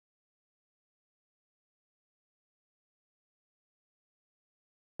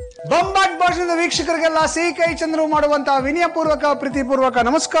ಬೊಂಬಾಟ್ ಭೋಜನದ ವೀಕ್ಷಕರಿಗೆಲ್ಲ ಸಿಹಿ ಕೈ ಚಂದ್ರು ಮಾಡುವಂತಹ ವಿನಯಪೂರ್ವಕ ಪ್ರೀತಿಪೂರ್ವಕ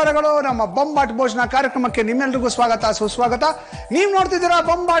ನಮಸ್ಕಾರಗಳು. ನಮ್ಮ ಬೊಂಬಾಟ್ ಭೋಜನ ಕಾರ್ಯಕ್ರಮಕ್ಕೆ ನಿಮ್ಮೆಲ್ಲರಿಗೂ ಸ್ವಾಗತ ಸುಸ್ವಾಗತ. ನೀವು ನೋಡ್ತಿದ್ದೀರಾ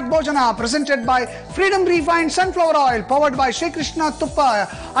ಬೊಂಬಾಟ್ ಭೋಜನ, presented by freedom refined sunflower oil, powered by Shrikrishna ತುಪ್ಪ,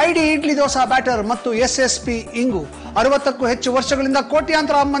 ಐಡಿ ಇಡ್ಲಿ ದೋಸಾ ಬ್ಯಾಟರ್ ಮತ್ತು SSP ಇಂಗು. 60ಕ್ಕೂ ಹೆಚ್ಚು ವರ್ಷಗಳಿಂದ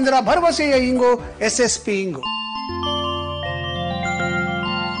ಕೋಟ್ಯಾಂತರ ಅಮ್ಮಂದಿರ ಭರವಸೆಯ ಇಂಗು SSP ಇಂಗು.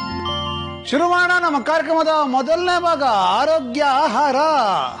 ಶುರು ಮಾಡೋಣ ನಮ್ಮ ಕಾರ್ಯಕ್ರಮದ ಮೊದಲನೇ ಭಾಗ, ಆರೋಗ್ಯ ಆಹಾರ.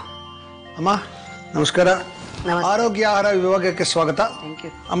 ಅಮ್ಮ ನಮಸ್ಕಾರ. ಆರೋಗ್ಯ ಆಹಾರ ವಿಭಾಗಕ್ಕೆ ಸ್ವಾಗತ.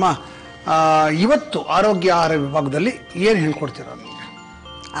 ಅಮ್ಮ, ಇವತ್ತು ಆರೋಗ್ಯ ಆಹಾರ ವಿಭಾಗದಲ್ಲಿ ಏನ್ ಹೇಳ್ಕೊಡ್ತೀರ?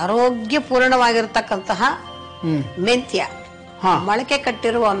 ಆರೋಗ್ಯಪೂರ್ಣವಾಗಿರ್ತಕ್ಕಂತಹ ಮೆಂತ್ಯ, ಮೊಳಕೆ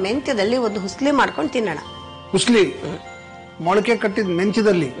ಕಟ್ಟಿರುವ ಮೆಂತ್ಯದಲ್ಲಿ ಒಂದು ಹುಸ್ಲಿ ಮಾಡ್ಕೊಂಡು ತಿನ್ನೋಣ. ಹುಸ್ಲಿ ಮೊಳಕೆ ಕಟ್ಟಿದ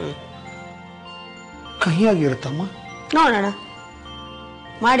ಮೆಂತ್ಯದಲ್ಲಿ ಕಹಿಯಾಗಿರುತ್ತಮ್ಮ? ನೋಡೋಣ,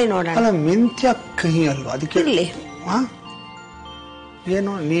 ಮಾಡಿ ನೋಡೋಣ. ಅಲ್ಲ, ಮೆಂತ್ಯ ಕಹಿ ಅಲ್ವಾ? ಅದಕ್ಕೆ ಇರ್ಲಿ,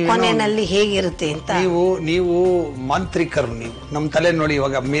 ಏನು ಕೊನೆಯಲ್ಲಿ ಹೇಗಿರುತ್ತೆ ಅಂತ. ನೀವು ಮಾಂತ್ರಿಕರು. ನೀವು ನಮ್ಮ ತಲೆ ನೋಡಿ,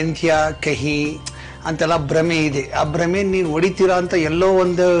 ಇವಾಗ ಮೆಂತ್ಯ ಕಹಿ ಅಂತೆಲ್ಲ ಭ್ರಮೆ ಇದೆ. ಆ ಭ್ರಮೆ ನೀವು ಹೊಡಿತೀರಾ ಅಂತ ಎಲ್ಲೋ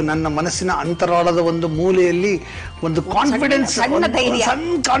ಒಂದು ನನ್ನ ಮನಸ್ಸಿನ ಅಂತರಾಳದ ಒಂದು ಮೂಲೆಯಲ್ಲಿ ಒಂದು ಕಾನ್ಫಿಡೆನ್ಸ್, ಸಣ್ಣ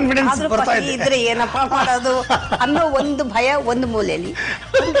ಕಾನ್ಫಿಡೆನ್ಸ್ ಬರ್ತಾ ಇದ್ರೆ ಏನಪ್ಪಾ ಮಾಡೋದು ಅನ್ನೋ ಒಂದು ಭಯ ಒಂದು ಮೂಲೆಯಲ್ಲಿ,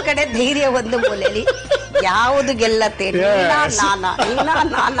 ಒಂದು ಕಡೆ ಧೈರ್ಯ ಒಂದು ಮೂಲೆಯಲ್ಲಿ. ಯಾವುದು ಗೆಲ್ಲತ್ತೆ,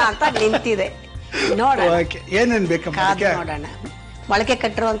 ನಾನಾ ಅಂತ ನಿಂತಿದೆ. ನೋಡೋಣ ಏನೇನ್ ಬೇಕಮ್ಮ. ನೋಡೋಣ. ಮೊಳಕೆ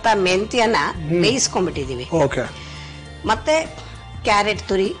ಕಟ್ಟಿರುವಂತ ಮೆಂತ್ಯನ ಬೇಯಿಸ್ಕೊಂಡ್ಬಿಟ್ಟಿದೀವಿ. ಮತ್ತೆ ಕ್ಯಾರೆಟ್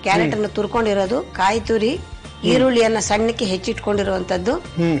ತುರಿ, ಕ್ಯಾರೆಟ್ ಅನ್ನು ತುರ್ಕೊಂಡಿರೋದು, ಕಾಯಿ ತುರಿ, ಈರುಳ್ಳಿಯನ್ನ ಸಣ್ಣಕ್ಕೆ ಹೆಚ್ಚಿಟ್ಕೊಂಡಿರುವಂತದ್ದು,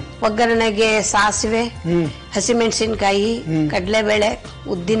 ಒಗ್ಗರಣೆಗೆ ಸಾಸಿವೆ, ಹಸಿಮೆಣಸಿನಕಾಯಿ, ಕಡಲೆಬೇಳೆ,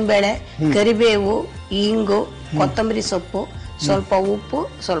 ಉದ್ದಿನ ಬೇಳೆ, ಕರಿಬೇವು, ಇಂಗು, ಕೊತ್ತಂಬರಿ ಸೊಪ್ಪು, ಸ್ವಲ್ಪ ಉಪ್ಪು,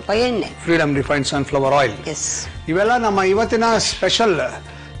 ಸ್ವಲ್ಪ ಎಣ್ಣೆ, ಫ್ರೀಡಮ್ ರಿಫೈನ್ಡ್ ಸನ್ಫ್ಲವರ್ ಆಯಿಲ್. ಇವೆಲ್ಲ ನಮ್ಮ ಇವತ್ತಿನ ಸ್ಪೆಷಲ್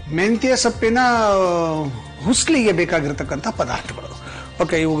ಮೆಂತ್ಯ ಸೊಪ್ಪಿನ ಹುಸ್ಲಿಗೆ ಬೇಕಾಗಿರ್ತಕ್ಕಂಥ ಪದಾರ್ಥಗಳು.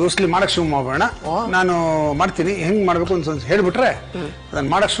 ಓಕೆ, ಇವಾಗ ಹುಸ್ಲಿ ಮಾಡಕ್ ಶುರು ಮಾಡೋಣ. ನಾನು ಮಾಡ್ತೀನಿ, ಹೆಂಗ್ ಮಾಡ್ಬೇಕು ಅಂತ ಹೇಳ್ಬಿಟ್ರೆ ಅದನ್ನ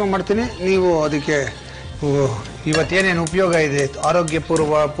ಮಾಡಕ್ ಶುರು ಮಾಡ್ತೀನಿ. ನೀವು ಅದಕ್ಕೆ ಇವತ್ತೇನೇನು ಉಪಯೋಗ ಇದೆ, ಆರೋಗ್ಯ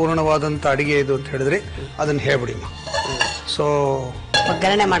ಪೂರ್ಣವಾದಂತ ಅಡಿಗೆ ಇದು ಅಂತ ಹೇಳಿದ್ರಿ, ಅದನ್ನ ಹೇಳ್ಬಿಡಿ. ಸೊ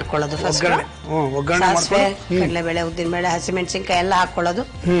ಒಗ್ಗರಣೆ ಮಾಡ್ಕೊಳ್ಳೋದು, ಒಗ್ಗರಣೆ ಕಡಲೆಬೇಳೆ, ಉದ್ದಿನಬೇಳೆ, ಹಸಿಮೆಣಸಿನ್ಕಾಯಿ ಎಲ್ಲ ಹಾಕೊಳ್ಳೋದು,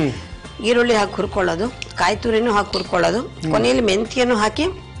 ಈರುಳ್ಳಿ ಹಾಕಿ ಹುರ್ಕೊಳ್ಳೋದು, ಕಾಯಿ ತುರಿನೂ ಹಾಕಿ ಹುರ್ಕೊಳ್ಳೋದು, ಕೊನೆಯಲ್ಲಿ ಮೆಂತ್ಯನು ಹಾಕಿ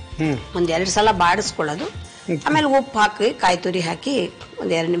ಒಂದ್ 2 ಸಲ ಬಾಡಿಸ್ಕೊಳ್ಳೋದು, ಆಮೇಲೆ ಉಪ್ಪು ಹಾಕಿ ಕಾಯಿ ತುರಿ ಹಾಕಿ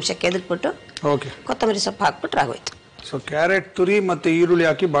ಒಂದ್ 2 ನಿಮಿಷ ಕೆದಕ್ಬಿಟ್ಟು ಕೊತ್ತಂಬರಿ ಸೊಪ್ಪು ಹಾಕ್ಬಿಟ್ರೆ ಆಗೋಯ್ತು. ಸೊ ಕ್ಯಾರೆಟ್ ತುರಿ ಮತ್ತೆ ಈರುಳ್ಳಿ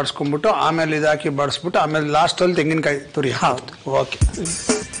ಹಾಕಿ ಬಾಡಿಸ್ಕೊಂಡ್ಬಿಟ್ಟು ಆಮೇಲೆ ಇದು ಹಾಕಿ ಬಾಡಿಸ್ಬಿಟ್ಟು ಆಮೇಲೆ ಲಾಸ್ಟ್ ಅಲ್ಲಿ ತೆಂಗಿನಕಾಯಿ ತುರಿ. ಹೌದು, ಓಕೆ,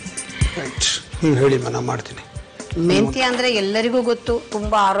 ರೈಟ್. ನೀವು ಹೇಳಿ, ನಾನು ಮಾಡ್ತೀನಿ. ಮೆಂತ್ಯ ಅಂದ್ರೆ ಎಲ್ಲರಿಗೂ ಗೊತ್ತು,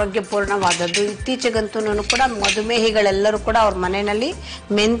 ತುಂಬಾ ಆರೋಗ್ಯಪೂರ್ಣವಾದದ್ದು. ಇತ್ತೀಚೆಗಂತೂ ಕೂಡ ಮಧುಮೇಹಿಗಳೆಲ್ಲರೂ ಕೂಡ ಅವ್ರ ಮನೆಯಲ್ಲಿ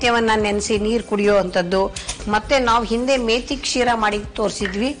ಮೆಂತ್ಯವನ್ನ ನೆನೆಸಿ ನೀರು ಕುಡಿಯೋ ಅಂಥದ್ದು. ಮತ್ತೆ ನಾವು ಹಿಂದೆ ಮೇಥಿ ಕ್ಷೀರ ಮಾಡಿ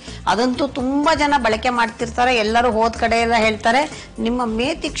ತೋರಿಸಿದ್ವಿ, ಅದಂತೂ ತುಂಬಾ ಜನ ಬಳಕೆ ಮಾಡ್ತಿರ್ತಾರೆ. ಎಲ್ಲರೂ ಹೋದ ಕಡೆ ಎಲ್ಲ ಹೇಳ್ತಾರೆ ನಿಮ್ಮ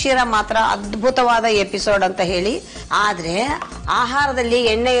ಮೇಥಿ ಕ್ಷೀರ ಮಾತ್ರ ಅದ್ಭುತವಾದ ಎಪಿಸೋಡ್ ಅಂತ ಹೇಳಿ. ಆದ್ರೆ ಆಹಾರದಲ್ಲಿ,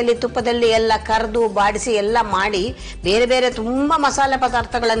 ಎಣ್ಣೆಯಲ್ಲಿ, ತುಪ್ಪದಲ್ಲಿ ಎಲ್ಲ ಕರೆದು ಬಾಡಿಸಿ ಎಲ್ಲ ಮಾಡಿ ಬೇರೆ ಬೇರೆ ತುಂಬಾ ಮಸಾಲೆ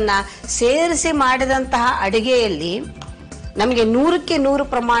ಪದಾರ್ಥಗಳನ್ನ ಸೇರಿಸಿ ಮಾಡಿದಂತಹ ಅಡಿಗೆಯಲ್ಲಿ ನಮಗೆ 100ಕ್ಕೆ 100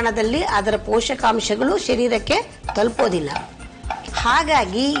 ಪ್ರಮಾಣದಲ್ಲಿ ಅದರ ಪೋಷಕಾಂಶಗಳು ಶರೀರಕ್ಕೆ ತಲುಪೋದಿಲ್ಲ.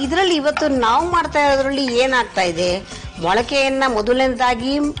 ಹಾಗಾಗಿ ಇದರಲ್ಲಿ ಇವತ್ತು ನಾವು ಮಾಡ್ತಾ ಇರೋದ್ರಲ್ಲಿ ಏನಾಗ್ತಾ ಇದೆ, ಮೊಳಕೆಯನ್ನ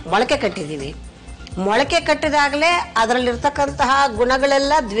ಮೊದಲನೇದಾಗಿ ಮೊಳಕೆ ಕಟ್ಟಿದೀವಿ. ಮೊಳಕೆ ಕಟ್ಟಿದಾಗಲೇ ಅದರಲ್ಲಿರ್ತಕ್ಕಂತಹ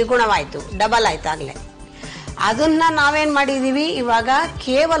ಗುಣಗಳೆಲ್ಲ ದ್ವಿಗುಣವಾಯ್ತು, ಡಬಲ್ ಆಯ್ತಾಗ್ಲೇ. ಅದನ್ನ ನಾವೇನ್ ಮಾಡಿದೀವಿ, ಇವಾಗ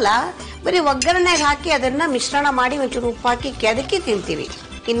ಕೇವಲ ಬರೀ ಒಗ್ಗರಣೆಗೆ ಹಾಕಿ ಅದನ್ನ ಮಿಶ್ರಣ ಮಾಡಿ ಒಂಚೂರು ಉಪ್ಪು ಹಾಕಿ ಕೆದಕಿ ತಿಂತೀವಿ.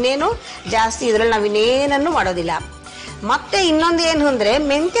 ಇನ್ನೇನು ಜಾಸ್ತಿ ಇದ್ರಲ್ಲಿ ನಾವಿನ್ನೇನನ್ನು ಮಾಡೋದಿಲ್ಲ. ಮತ್ತೆ ಇನ್ನೊಂದು ಏನು ಅಂದ್ರೆ,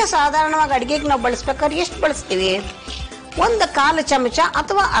 ಮೆಂತ್ಯ ಸಾಧಾರಣವಾಗಿ ಅಡಿಗೆಗೆ ನಾವು ಬಳಸ್ಬೇಕಾದ್ರೆ ಎಷ್ಟು ಬಳಸ್ತೀವಿ, 1/4 ಚಮಚ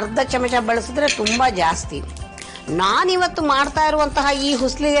ಅಥವಾ ಅರ್ಧ ಚಮಚ ಬಳಸಿದ್ರೆ ತುಂಬಾ ಜಾಸ್ತಿ. ನಾನಿವತ್ತು ಮಾಡ್ತಾ ಇರುವಂತಹ ಈ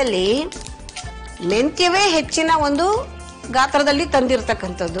ಹುಸ್ಲಿಯಲ್ಲಿ ಮೆಂತ್ಯವೇ ಹೆಚ್ಚಿನ ಒಂದು ಗಾತ್ರದಲ್ಲಿ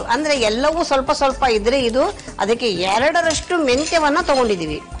ತಂದಿರತಕ್ಕಂಥದ್ದು. ಅಂದ್ರೆ ಎಲ್ಲವೂ ಸ್ವಲ್ಪ ಸ್ವಲ್ಪ ಇದ್ರೆ ಇದು ಅದಕ್ಕೆ 2ರಷ್ಟು ಮೆಂತ್ಯವನ್ನ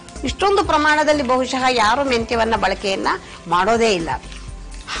ತಗೊಂಡಿದೀವಿ. ಇಷ್ಟೊಂದು ಪ್ರಮಾಣದಲ್ಲಿ ಬಹುಶಃ ಯಾರು ಮೆಂತ್ಯವನ್ನ ಬಳಕೆಯನ್ನ ಮಾಡೋದೇ ಇಲ್ಲ.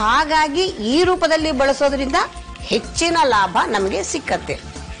 ಹಾಗಾಗಿ ಈ ರೂಪದಲ್ಲಿ ಬಳಸೋದ್ರಿಂದ ಹೆಚ್ಚಿನ ಲಾಭ ನಮಗೆ ಸಿಕ್ಕತ್ತೆ.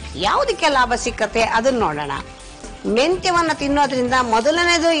 ಯಾವುದಕ್ಕೆ ಲಾಭ ಸಿಕ್ಕತ್ತೆ ಅದನ್ನ ನೋಡೋಣ. ಮೆಂತ್ಯವನ್ನ ತಿನ್ನೋದ್ರಿಂದ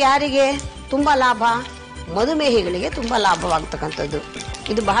ಮೊದಲನೇದು ಯಾರಿಗೆ ತುಂಬಾ ಲಾಭ, ಮಧುಮೇಹಿಗಳಿಗೆ ತುಂಬಾ ಲಾಭವಾಗ್ತಕ್ಕಂಥದ್ದು.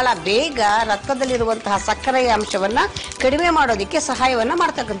 ಇದು ಬಹಳ ಬೇಗ ರಕ್ತದಲ್ಲಿರುವಂತಹ ಸಕ್ಕರೆಯ ಅಂಶವನ್ನ ಕಡಿಮೆ ಮಾಡೋದಕ್ಕೆ ಸಹಾಯವನ್ನ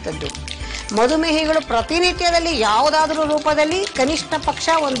ಮಾಡ್ತಕ್ಕಂಥದ್ದು. ಮಧುಮೇಹಿಗಳು ಪ್ರತಿನಿತ್ಯದಲ್ಲಿ ಯಾವುದಾದ್ರೂ ರೂಪದಲ್ಲಿ ಕನಿಷ್ಠ ಪಕ್ಷ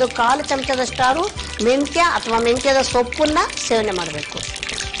 1/4 ಚಮಚದಷ್ಟಾರು ಮೆಂತ್ಯ ಅಥವಾ ಮೆಂತ್ಯದ ಸೊಪ್ಪನ್ನ ಸೇವನೆ ಮಾಡಬೇಕು.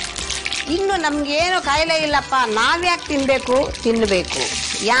 ಇನ್ನು ನಮ್ಗೇನು ಕಾಯಿಲೆ ಇಲ್ಲಪ್ಪ, ನಾವ್ಯಾಕೆ ತಿನ್ನಬೇಕು?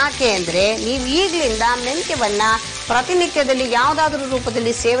 ಯಾಕೆ ಅಂದ್ರೆ, ನೀವು ಈಗಲಿಂದ ಮೆಂತ್ಯವನ್ನ ಪ್ರತಿನಿತ್ಯದಲ್ಲಿ ಯಾವುದಾದ್ರೂ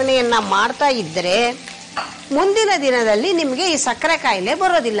ರೂಪದಲ್ಲಿ ಸೇವನೆಯನ್ನ ಮಾಡ್ತಾ ಇದ್ದರೆ ಮುಂದಿನ ದಿನದಲ್ಲಿ ನಿಮಗೆ ಈ ಸಕ್ಕರೆ ಕಾಯಿಲೆ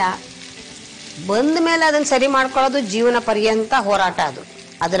ಬರೋದಿಲ್ಲ. ಬಂದ ಮೇಲೆ ಅದನ್ನ ಸರಿ ಮಾಡ್ಕೊಳ್ಳೋದು ಜೀವನ ಪರ್ಯಂತ ಹೋರಾಟ. ಅದು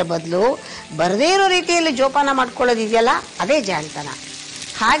ಅದರ ಬದಲು ಬರದೇ ಇರೋ ರೀತಿಯಲ್ಲಿ ಜೋಪಾನ ಮಾಡ್ಕೊಳ್ಳೋದಿದೆಯಲ್ಲ ಅದೇ ಜಾಣತನ.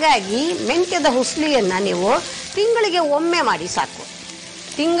 ಹಾಗಾಗಿ ಮೆಂತ್ಯದ ಹುಸ್ಲಿಯನ್ನು ನೀವು ತಿಂಗಳಿಗೆ ಒಮ್ಮೆ ಮಾಡಿ ಸಾಕು.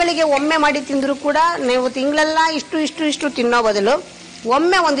 ತಿಂಗಳಿಗೆ ಒಮ್ಮೆ ಮಾಡಿ ತಿಂದರೂ ಕೂಡ ನೀವು ತಿಂಗಳೆಲ್ಲ ಇಷ್ಟು ತಿನ್ನೋ ಬದಲು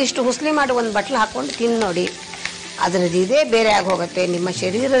ಒಮ್ಮೆ ಒಂದಿಷ್ಟು ಹುಸ್ಲಿ ಮಾಡಿ ಒಂದು ಬಟ್ಲು ಹಾಕ್ಕೊಂಡು ತಿಂದು ನೋಡಿ. ಅದರದ್ದು ಇದೇ ಬೇರೆ ಆಗಿ ಹೋಗುತ್ತೆ. ನಿಮ್ಮ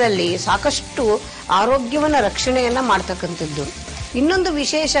ಶರೀರದಲ್ಲಿ ಸಾಕಷ್ಟು ಆರೋಗ್ಯವನ್ನು ರಕ್ಷಣೆಯನ್ನು ಮಾಡ್ತಕ್ಕಂಥದ್ದು. ಇನ್ನೊಂದು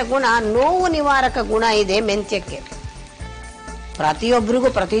ವಿಶೇಷ ಗುಣ, ನೋವು ನಿವಾರಕ ಗುಣ ಇದೆ ಮೆಂತ್ಯಕ್ಕೆ. ಪ್ರತಿಯೊಬ್ಬರಿಗೂ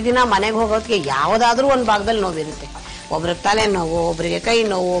ಪ್ರತಿದಿನ ಮನೆಗೆ ಹೋಗೋದಕ್ಕೆ ಯಾವುದಾದ್ರೂ ಒಂದು ಭಾಗದಲ್ಲಿ ನೋವಿರುತ್ತೆ. ಒಬ್ರಿಗೆ ತಲೆ ನೋವು, ಒಬ್ಬರಿಗೆ ಕೈ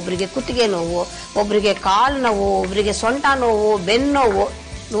ನೋವು, ಒಬ್ಬರಿಗೆ ಕುತ್ತಿಗೆ ನೋವು, ಒಬ್ಬರಿಗೆ ಕಾಲು ನೋವು, ಒಬ್ಬರಿಗೆ ಸೊಂಟ ನೋವು, ಬೆನ್ನು ನೋವು,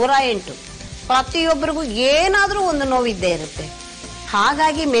 108. ಪ್ರತಿಯೊಬ್ಬರಿಗೂ ಏನಾದರೂ ಒಂದು ನೋವಿದ್ದೇ ಇರುತ್ತೆ.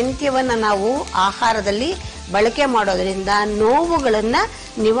 ಹಾಗಾಗಿ ಮೆಂತ್ಯವನ್ನು ನಾವು ಆಹಾರದಲ್ಲಿ ಬಳಕೆ ಮಾಡೋದ್ರಿಂದ ನೋವುಗಳನ್ನು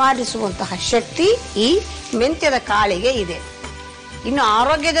ನಿವಾರಿಸುವಂತಹ ಶಕ್ತಿ ಈ ಮೆಂತ್ಯದ ಕಾಳಿಗೆ ಇದೆ. ಇನ್ನು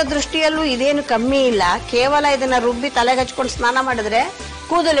ಆರೋಗ್ಯದ ದೃಷ್ಟಿಯಲ್ಲೂ ಇದೇನು ಕಮ್ಮಿ ಇಲ್ಲ. ಕೇವಲ ಇದನ್ನ ರುಬ್ಬಿ ತಲೆಗೆ ಹಚ್ಕೊಂಡು ಸ್ನಾನ ಮಾಡಿದ್ರೆ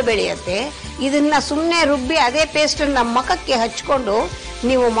ಕೂದಲು ಬೆಳೆಯುತ್ತೆ. ಇದನ್ನ ಸುಮ್ಮನೆ ರುಬ್ಬಿ ಅದೇ ಪೇಸ್ಟನ್ನ ಮುಖಕ್ಕೆ ಹಚ್ಕೊಂಡು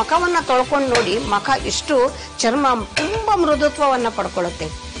ನೀವು ಮುಖವನ್ನ ತೊಳ್ಕೊಂಡು ನೋಡಿ, ಮುಖ ಎಷ್ಟು ಚರ್ಮ ತುಂಬಾ ಮೃದುತ್ವವನ್ನು ಪಡ್ಕೊಳ್ಳುತ್ತೆ.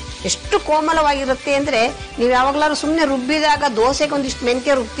 ಎಷ್ಟು ಕೋಮಲವಾಗಿರುತ್ತೆ ಅಂದ್ರೆ, ನೀವು ಯಾವಾಗ್ಲಾರು ಸುಮ್ಮನೆ ರುಬ್ಬಿದಾಗ ದೋಸೆಗೆ ಒಂದಿಷ್ಟು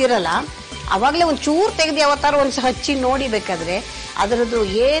ಮೆಂತ್ಯ ರುಬ್ತಿರಲ್ಲ, ಅವಾಗಲೇ ಒಂದು ಚೂರು ತೆಗೆದು ಯಾವತ್ತಾರು ಒಂದು ಹಚ್ಚಿ ನೋಡಿ ಬೇಕಾದ್ರೆ ಅದರದ್ದು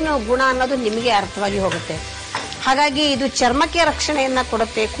ಏನು ಗುಣ ಅನ್ನೋದು ನಿಮಗೆ ಅರ್ಥವಾಗಿ ಹೋಗುತ್ತೆ. ಹಾಗಾಗಿ ಇದು ಚರ್ಮಕ್ಕೆ ರಕ್ಷಣೆಯನ್ನ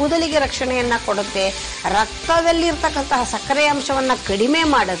ಕೊಡುತ್ತೆ, ಕೂದಲಿಗೆ ರಕ್ಷಣೆಯನ್ನ ಕೊಡುತ್ತೆ, ರಕ್ತದಲ್ಲಿ ಇರ್ತಕ್ಕಂತಹ ಸಕ್ಕರೆ ಅಂಶವನ್ನ ಕಡಿಮೆ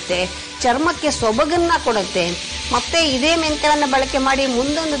ಮಾಡುತ್ತೆ, ಚರ್ಮಕ್ಕೆ ಸೊಬಗನ್ನ ಕೊಡುತ್ತೆ. ಮತ್ತೆ ಇದೇ ಮೆಂತ್ಯವನ್ನು ಬಳಕೆ ಮಾಡಿ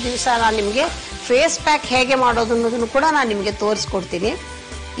ಮುಂದೊಂದು ದಿವಸ ನಾನು ನಿಮಗೆ ಫೇಸ್ ಪ್ಯಾಕ್ ಹೇಗೆ ಮಾಡೋದು ಅನ್ನೋದನ್ನು ಕೂಡ ನಾನು ನಿಮಗೆ ತೋರಿಸ್ಕೊಡ್ತೀನಿ.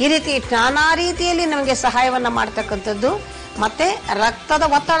 ಈ ರೀತಿ ನಾನಾ ರೀತಿಯಲ್ಲಿ ನಮಗೆ ಸಹಾಯವನ್ನ ಮಾಡ್ತಕ್ಕಂಥದ್ದು. ಮತ್ತೆ ರಕ್ತದ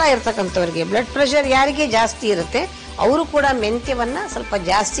ಒತ್ತಡ ಇರ್ತಕ್ಕಂಥವ್ರಿಗೆ, ಬ್ಲಡ್ ಪ್ರೆಷರ್ ಯಾರಿಗೆ ಜಾಸ್ತಿ ಇರುತ್ತೆ ಅವರು ಕೂಡ ಮೆಂತ್ಯವನ್ನ ಸ್ವಲ್ಪ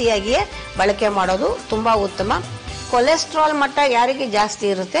ಜಾಸ್ತಿಯಾಗಿಯೇ ಬಳಕೆ ಮಾಡೋದು ತುಂಬಾ ಉತ್ತಮ. ಕೊಲೆಸ್ಟ್ರಾಲ್ ಮಟ್ಟ ಯಾರಿಗೆ ಜಾಸ್ತಿ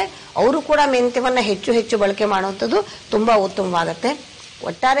ಇರುತ್ತೆ ಅವರು ಕೂಡ ಮೆಂತ್ಯವನ್ನ ಹೆಚ್ಚು ಬಳಕೆ ಮಾಡುವಂಥದ್ದು ತುಂಬಾ ಉತ್ತಮವಾಗುತ್ತೆ.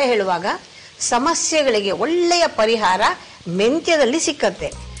 ಒಟ್ಟಾರೆ ಹೇಳುವಾಗ ಸಮಸ್ಯೆಗಳಿಗೆ ಒಳ್ಳೆಯ ಪರಿಹಾರ ಮೆಂತ್ಯದಲ್ಲಿ ಸಿಕ್ಕತ್ತೆ.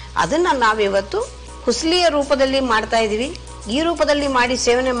 ಅದನ್ನ ನಾವಿವತ್ತು ಹುಸ್ಲಿಯ ರೂಪದಲ್ಲಿ ಮಾಡ್ತಾ ಇದೀವಿ. ಈ ರೂಪದಲ್ಲಿ ಮಾಡಿ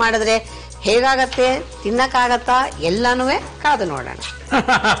ಸೇವನೆ ಮಾಡಿದ್ರೆ ಹೇಗಾಗತ್ತೆ, ತಿನ್ನಕ್ಕಾಗತ್ತಾ, ಎಲ್ಲಾನು ಕಾದು ನೋಡೋಣ.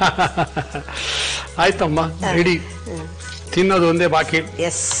 ಆಯ್ತಮ್ಮ, ರೆಡಿ. ತಿನ್ನೋದು ಒಂದೇ ಬಾಕಿ.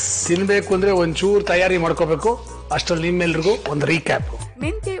 ಎಸ್, ತಿನ್ಬೇಕು ಅಂದ್ರೆ ಒಂಚೂರು ತಯಾರಿ ಮಾಡ್ಕೋಬೇಕು. ಅಷ್ಟರಲ್ಲಿ ನಿಮ್ಮೆಲ್ರಿಗೂ ಒಂದು ರೀಕ್ಯಾಪ್.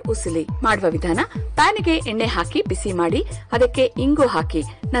 ಮೆಂತೆ ಉಸಲಿ ಮಾಡುವ ವಿಧಾನ: ಪ್ಯಾನಿಗೆ ಎಣ್ಣೆ ಹಾಕಿ ಬಿಸಿ ಮಾಡಿ ಅದಕ್ಕೆ ಇಂಗು ಹಾಕಿ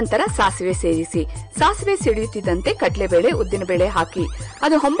ನಂತರ ಸಾಸಿವೆ ಸೇರಿಸಿ. ಸಾಸಿವೆ ಸಿಡಿಯುತ್ತಿದ್ದಂತೆ ಕಡಲೆಬೇಳೆ, ಉದ್ದಿನಬೇಳೆ ಹಾಕಿ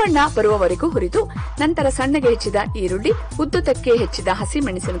ಅದು ಹೊಂಬಣ್ಣ ಬರುವವರೆಗೂ ಹುರಿದು ನಂತರ ಸಣ್ಣಗೆ ಹೆಚ್ಚಿದ ಈರುಳ್ಳಿ, ಉದ್ದುತಕ್ಕೆ ಹೆಚ್ಚಿದ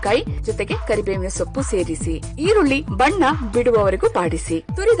ಹಸಿಮೆಣಸಿನಕಾಯಿ ಜೊತೆಗೆ ಕರಿಬೇವಿನ ಸೊಪ್ಪು ಸೇರಿಸಿ ಈರುಳ್ಳಿ ಬಣ್ಣ ಬಿಡುವವರೆಗೂ ಬಾಡಿಸಿ.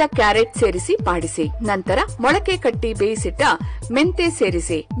 ತುರಿದ ಕ್ಯಾರೆಟ್ ಸೇರಿಸಿ ಬಾಡಿಸಿ. ನಂತರ ಮೊಳಕೆ ಕಟ್ಟಿ ಬೇಯಿಸಿಟ್ಟ ಮೆಂತೆ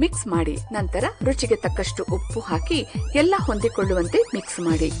ಸೇರಿಸಿ ಮಿಕ್ಸ್ ಮಾಡಿ. ನಂತರ ರುಚಿಗೆ ತಕ್ಕಷ್ಟು ಉಪ್ಪು ಹಾಕಿ ಎಲ್ಲ ಹೊಂದಿಕೊಳ್ಳುವಂತೆ ಮಿಕ್ಸ್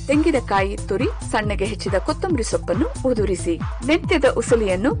ಮಾಡಿ. ತೆಂಗಿನಕಾಯಿ ತುರಿ, ಸಣ್ಣಗೆ ಹೆಚ್ಚಿದ ಕೊತ್ತಂಬರಿ ಸೊಪ್ಪನ್ನು ಉದುರಿಸಿ. ಮೆಂತ್ಯದ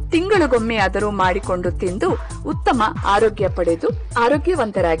ಉಸಲಿಯನ್ನು ತಿಂಗಳಿಗೊಮ್ಮೆಯಾದರೂ ಮಾಡಿಕೊಂಡು ತಿಂದು ಉತ್ತಮ ಆರೋಗ್ಯ ಪಡೆದು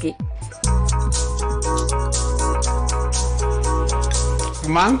ಆರೋಗ್ಯವಂತರಾಗಿ.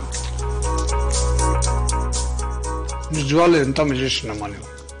 ನಿಜವಾಗ್ಲೂ ಎಂತ ಮೆಜಿಷಿಯನ್ ನೀವು,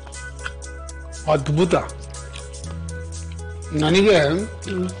 ಅದ್ಭುತ. ನನಗೆ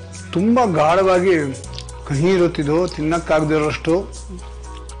ತುಂಬಾ ಗಾಢವಾಗಿ ಕಹಿ ಇರುತ್ತಿದ್ದು, ತಿನ್ನಕ್ಕಾಗದಿರೋಷ್ಟು.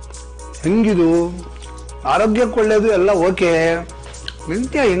 ಹೆಂಗಿದು ಆರೋಗ್ಯಕ್ಕೆ ಒಳ್ಳೇದು ಎಲ್ಲ ಓಕೆ,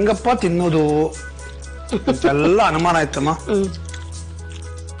 ಮೆಂತ್ಯ ಹೆಂಗಪ್ಪ ತಿನ್ನೋದು ಎಲ್ಲ ಅನುಮಾನ ಆಯ್ತಮ್ಮ.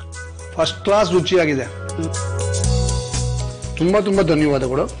 First class ರುಚಿಯಾಗಿದೆ. ತುಂಬಾ ತುಂಬಾ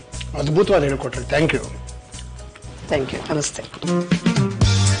ಧನ್ಯವಾದಗಳು, ಅದ್ಭುತವಾದ ಹೇಳ್ಕೊಟ್ರಿ. Thank you. Thank you. ನಮಸ್ತೆ.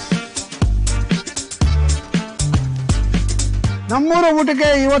 ನಮ್ಮೂರ ಊಟಕ್ಕೆ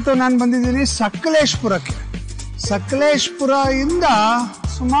ಇವತ್ತು ನಾನು ಬಂದಿದ್ದೀನಿ ಸಕಲೇಶ್ಪುರಕ್ಕೆ. ಸಕಲೇಶ್ಪುರ ಇಂದ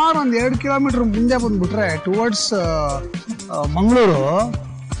ಸುಮಾರು ಒಂದು 2 ಕಿಲೋಮೀಟರ್ ಮುಂದೆ ಬಂದ್ಬಿಟ್ರೆ ಟುವರ್ಡ್ಸ್ ಮಂಗಳೂರು,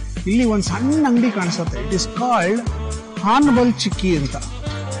 ಇಲ್ಲಿ ಒಂದು ಸಣ್ಣ ಅಂಗಡಿ ಕಾಣಿಸುತ್ತೆ. ಇಟ್ ಇಸ್ ಕಾಲ್ಡ್ ಹಾನ್ಬಲ್ ಚಿಕ್ಕಿ ಅಂತ.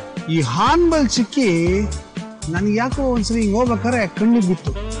 ಈ ಹಾನ್ಬಲ್ ಚಿಕ್ಕಿ ನನಗೆ ಯಾಕೋ ಒಂದ್ಸರಿ ಹಿಂಗೆ ಹೋಗ್ಬೇಕಾರೆ ಕಣ್ಣಿಗೆ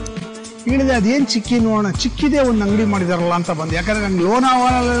ಬಿತ್ತು. ಹೇಳಿದೆ ಅದೇನು ಚಿಕ್ಕಿ ನೋಡೋಣ, ಚಿಕ್ಕಿದೆ ಒಂದು ಅಂಗಡಿ ಮಾಡಿದಾರಲ್ಲ ಅಂತ ಬಂದು. ಯಾಕಂದ್ರೆ ನಂಗೆ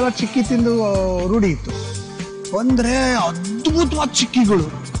ಲೋನಾವಾಲೆಲ್ಲ ಚಿಕ್ಕಿ ತಿಂದು ರೂಢಿ ಇತ್ತು. ಬಂದ್ರೆ ಅದ್ಭುತವಾದ ಚಿಕ್ಕಿಗಳು.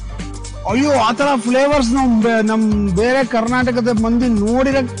 ಅಯ್ಯೋ, ಆ ಥರ ಫ್ಲೇವರ್ಸ್ ನಮ್ ಬೇರೆ ಕರ್ನಾಟಕದ ಮಂದಿ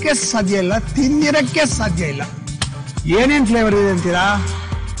ನೋಡಿರಕ್ಕೆ ಸಾಧ್ಯ ಇಲ್ಲ, ತಿಂದಿರಕ್ಕೆ ಸಾಧ್ಯ ಇಲ್ಲ. ಏನೇನ್ ಫ್ಲೇವರ್ ಇದೆ ಅಂತೀರಾ?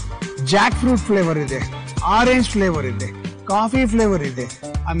 ಜಾಕ್ ಫ್ರೂಟ್ ಫ್ಲೇವರ್ ಇದೆ, ಆರೆಂಜ್ ಫ್ಲೇವರ್ ಇದೆ, ಕಾಫಿ ಫ್ಲೇವರ್ ಇದೆ,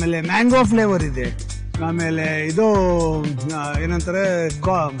 ಆಮೇಲೆ ಮ್ಯಾಂಗೋ ಫ್ಲೇವರ್ ಇದೆ, ಆಮೇಲೆ ಇದು ಏನಂತಾರೆ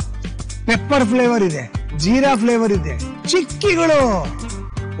ಪೆಪ್ಪರ್ ಫ್ಲೇವರ್ ಇದೆ, ಜೀರಾ ಫ್ಲೇವರ್ ಇದೆ. ಚಿಕ್ಕಿಗಳು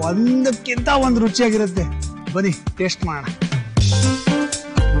ಒಂದಕ್ಕಿಂತ ಒಂದು ರುಚಿಯಾಗಿರುತ್ತೆ. ಬನ್ನಿ ಟೇಸ್ಟ್ ಮಾಡೋಣ.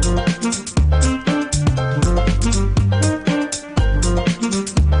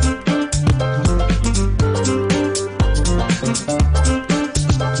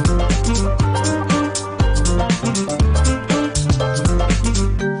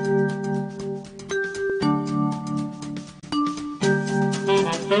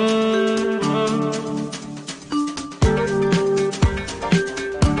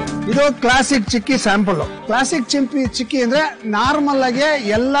 ಕ್ಲಾಸಿಕ್ ಚಿಕ್ಕಿ ಸ್ಯಾಂಪಲ್. ಕ್ಲಾಸಿಕ್ ಚಿಕ್ಕಿ ಅಂದ್ರೆ ನಾರ್ಮಲ್ ಆಗಿ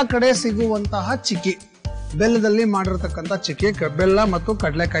ಎಲ್ಲ ಕಡೆ ಸಿಗುವಂತಹ ಚಿಕ್ಕಿ, ಬೆಲ್ಲದಲ್ಲಿ ಮಾಡಿರ್ತಕ್ಕಂಥ ಚಿಕ್ಕಿ, ಬೆಲ್ಲ ಮತ್ತು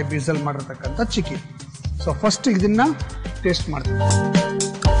ಕಡಲೆಕಾಯಿ ಬೀಜದಲ್ಲಿ ಮಾಡಿರ್ತಕ್ಕಂಥ ಚಿಕ್ಕಿ. ಸೊ ಫಸ್ಟ್ ಇದನ್ನ ಟೇಸ್ಟ್ ಮಾಡ್ತೀವಿ.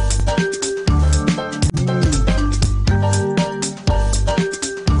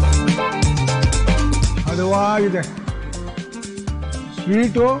 ಹದವಾಗಿದೆ,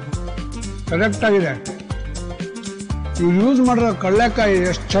 ಸ್ವೀಟು ಕರೆಕ್ಟ್ ಆಗಿದೆ. ಇವು ಯೂಸ್ ಮಾಡಿರೋ ಕಡಲೆಕಾಯಿ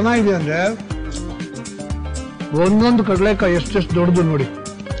ಎಷ್ಟು ಚೆನ್ನಾಗಿದೆ ಅಂದ್ರೆ ಒಂದೊಂದು ಕಡಲೆಕಾಯಿ ಎಷ್ಟೆಷ್ಟು ದೊಡ್ಡದು ನೋಡಿ,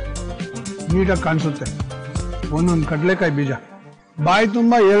 ನೀಟಾಗಿ ಕಾಣಿಸುತ್ತೆ. ಒಂದೊಂದು ಕಡಲೆಕಾಯಿ ಬೀಜ ಬಾಯಿ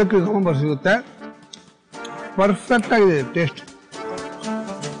ತುಂಬ ಏಳಕ್ಕೆ ಘಮ ಸಿಗುತ್ತೆ. ಪರ್ಫೆಕ್ಟ್ ಆಗಿದೆ ಟೇಸ್ಟ್.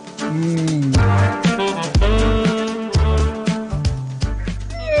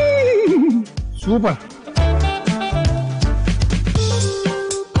 ಸೂಪರ್.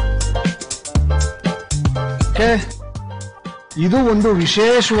 ಇದು ಒಂದು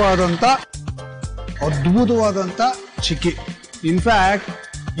ವಿಶೇಷವಾದಂತ ಅದ್ಭುತವಾದಂತ ಚಿಕ್ಕಿ. ಇನ್ಫ್ಯಾಕ್ಟ್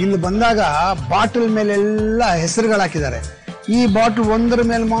ಇಲ್ಲಿ ಬಂದಾಗ ಬಾಟಲ್ ಮೇಲೆಲ್ಲ ಹೆಸರುಗಳು ಹಾಕಿದ್ದಾರೆ. ಈ ಬಾಟಲ್ ಒಂದರ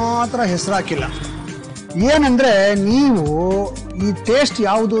ಮೇಲೆ ಮಾತ್ರ ಹೆಸರು ಹಾಕಿಲ್ಲ. ಏನಂದ್ರೆ ನೀವು ಈ ಟೇಸ್ಟ್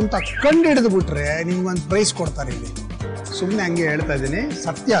ಯಾವುದು ಅಂತ ಕಂಡು ಹಿಡಿದು ಬಿಟ್ರೆ ನಿಮ್ಗೊಂದು ಪ್ರೈಸ್ ಕೊಡ್ತಾರೆ ಇಲ್ಲಿ. ಸುಮ್ಮನೆ ಹಂಗೆ ಹೇಳ್ತಾ ಇದ್ದೀನಿ,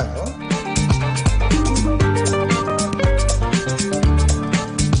 ಸತ್ಯ ಅದು.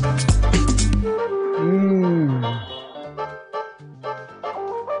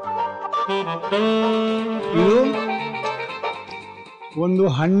 ಇದು ಒಂದು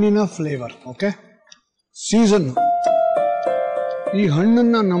ಹಣ್ಣಿನ ಫ್ಲೇವರ್. Okay, season. ಈ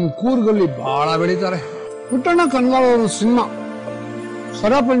ಹಣ್ಣನ್ನ ನಮ್ಮ ಕೂರ್ಗಲ್ಲಿ ಬಹಳ ಬೆಳೀತಾರೆ. ಪುಟ್ಟಣ್ಣ ಕನ್ಗಾಳವರು ಸಿನಿಮಾ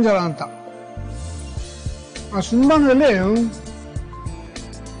ಸರಪಂಜರ ಅಂತ, ಆ ಸಿನಿಮಾದಲ್ಲಿ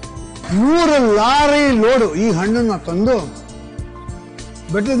 100 ಲಾರಿ ಲೋಡು ಈ ಹಣ್ಣನ್ನ ತಂದು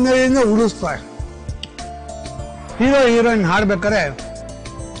ಬೆಟ್ಟದ ಮೇಲೆಯಿಂದ ಉಳಿಸ್ತಾರೆ. ಹೀರೋ ಹೀರೋಯಿನ್ ಹಾಡ್ಬೇಕಾರೆ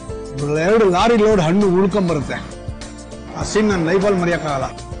 2 ಲಾರಿ ಲೋಡ್ ಹಣ್ಣು ಉಳ್ಕೊಂಬರುತ್ತೆ. ಆ ಸೀನ್ ನನ್ನ ಲೈಫಲ್ಲಿ ಮರೆಯೋಕ್ಕಾಗಲ್ಲ.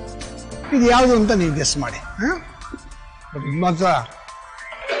 ಇದು ಯಾವುದು ಅಂತ ನೀವು ಗೆಸ್ ಮಾಡಿ. ಬಟ್ ಇದು ಮಾತ್ರ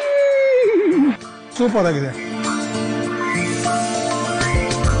ಸೂಪರ್ ಆಗಿದೆ.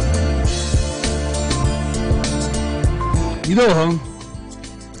 ಇದು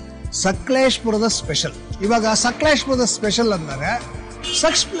ಸಕಲೇಶ್ಪುರದ ಸ್ಪೆಷಲ್. ಇವಾಗ ಸಕಲೇಶ್ಪುರದ ಸ್ಪೆಷಲ್ ಅಂದರೆ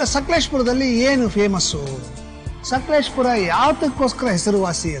ಸಕಲೇಶ್ಪುರದಲ್ಲಿ ಏನು ಫೇಮಸ್ಸು? ಸಕಲೇಶ್ಪುರ ಯಾತಕ್ಕೋಸ್ಕರ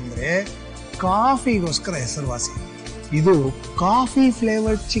ಹೆಸರುವಾಸಿ ಅಂದ್ರೆ ಕಾಫಿಗೋಸ್ಕರ ಹೆಸರುವಾಸಿ. ಇದು ಕಾಫಿ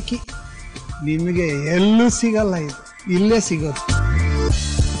ಫ್ಲೇವರ್ ಚಿಕ್ಕಿ. ನಿಮಗೆ ಎಲ್ಲೂ ಸಿಗಲ್ಲ, ಇದು ಇಲ್ಲೇ ಸಿಗೋದು.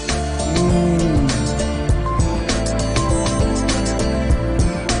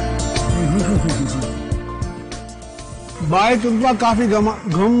 ಬಾಯಿ ತುಂಬ ಕಾಫಿ ಘಮ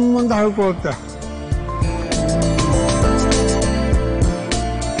ಘಮ್ ಅಂತ ಹೇಳ್ಕೊಳುತ್ತೆ.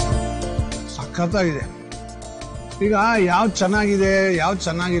 ಸಖತ್ತಾಗಿದೆ. ಈಗ ಯಾವ್ದು ಚೆನ್ನಾಗಿದೆ ಯಾವ್ದು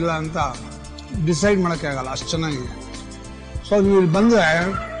ಚೆನ್ನಾಗಿಲ್ಲ ಅಂತ ಡಿಸೈಡ್ ಮಾಡೋಕ್ಕೆ ಆಗಲ್ಲ, ಅಷ್ಟು ಚೆನ್ನಾಗಿದೆ. ಸೊ ನೀವು ಇಲ್ಲಿ ಬಂದರೆ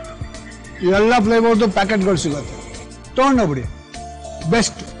ಇವೆಲ್ಲ ಫ್ಲೇವರ್ದು ಪ್ಯಾಕೆಟ್ಗಳು ಸಿಗುತ್ತೆ, ತೊಗೊಂಡೋಗ್ಬಿಡಿ.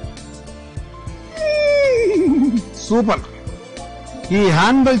 Best, super. ಈ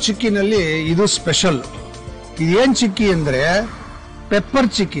ಹ್ಯಾಂಡ್ಬಲ್ ಚಿಕ್ಕಿನಲ್ಲಿ ಇದು ಸ್ಪೆಷಲ್. ಇದೇನು ಚಿಕ್ಕಿ ಅಂದರೆ ಪೆಪ್ಪರ್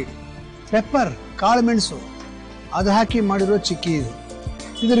ಚಿಕ್ಕಿ. ಪೆಪ್ಪರ್, ಕಾಳು ಮೆಣಸು ಅದು ಹಾಕಿ ಮಾಡಿರೋ ಚಿಕ್ಕಿ ಇದು.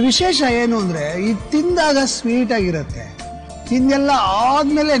 ಇದ್ರ ವಿಶೇಷ ಏನು ಅಂದ್ರೆ ಇದು ತಿಂದಾಗ ಸ್ವೀಟ್ ಆಗಿರುತ್ತೆ, ತಿಂದೆಲ್ಲ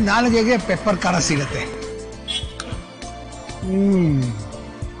ಆದ್ಮೇಲೆ ನಾಲಿಗೆಗೆ ಪೆಪ್ಪರ್ ಖಾರ ಸಿಗತ್ತೆ.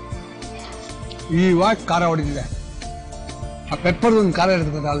 ಇವಾಗ ಖಾರ ಹೊಡಿತಿದೆ. ಆ ಪೆಪ್ಪರ್ದೊಂದು ಖಾರ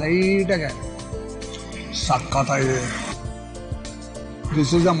ಇರ್ತದೆ ಲೈಟಾಗೆ, ಸಕ್ಕತ್ತಾಗಿದೆ.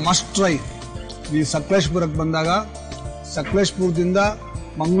 This is a must try. ಈ ಸಕಲೇಶ್ಪುರಕ್ಕೆ ಬಂದಾಗ ಸಕಲೇಶ್ಪುರದಿಂದ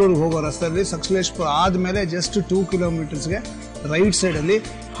ಮಂಗಳೂರಿಗೆ ಹೋಗೋ ರಸ್ತೆಯಲ್ಲಿ ಸಕಲೇಶ್ಪುರ ಆದ್ಮೇಲೆ ಜಸ್ಟ್ 2 ಕಿಲೋಮೀಟರ್ಸ್ಗೆ ರೈಟ್ ಸೈಡಲ್ಲಿ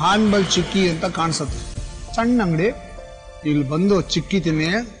ಹಾನ್ಬಲ್ ಚಿಕ್ಕಿ ಅಂತ ಕಾಣಿಸುತ್ತೆ, ಸಣ್ಣ ಅಂಗಡಿ. ಇಲ್ಲಿ ಬಂದು ಚಿಕ್ಕಿ ತಿನ್ನಿ.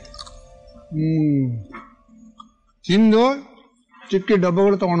 ತಿಂದು ಚಿಕ್ಕಿ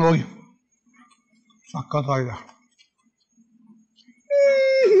ಡಬ್ಬಗಳು ತಗೊಂಡು ಹೋಗಿ. ಸಖತ್ತಾಗಿದೆ,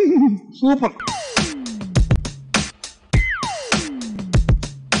 ಸೂಪರ್.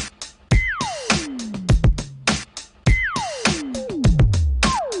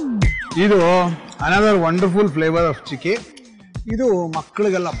 ಇದು ಅನದರ್ ವಂಡರ್ಫುಲ್ ಫ್ಲೇವರ್ ಆಫ್ ಚಿಕ್ಕಿ. ಇದು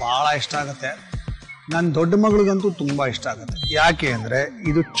ಮಕ್ಕಳಿಗೆಲ್ಲ ಬಹಳ ಇಷ್ಟ ಆಗುತ್ತೆ. ನನ್ನ ದೊಡ್ಡ ಮಗಳಿಗಂತೂ ತುಂಬಾ ಇಷ್ಟ ಆಗುತ್ತೆ. ಯಾಕೆ ಅಂದ್ರೆ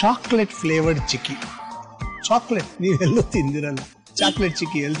ಇದು ಚಾಕ್ಲೇಟ್ ಫ್ಲೇವರ್ಡ್ ಚಿಕ್ಕಿ. ಚಾಕ್ಲೇಟ್ ನೀವೆಲ್ಲೂ ತಿಂದಿರಲ್ಲ, ಚಾಕ್ಲೇಟ್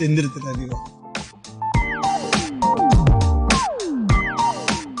ಚಿಕ್ಕಿ ಎಲ್ಲಿ ತಿಂದಿರ್ತೀರ ನೀವು?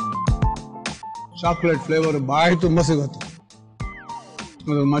 ಚಾಕ್ಲೇಟ್ ಫ್ಲೇವರ್ ಬಾಯಿ ತುಂಬಾ ಸಿಗುತ್ತೆ,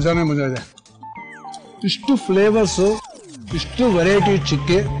 ಅದು ಮಜಾನೇ ಮಜಾ ಇದೆ. ಇಷ್ಟು ಫ್ಲೇವರ್ಸು, ಇಷ್ಟು ವೆರೈಟಿ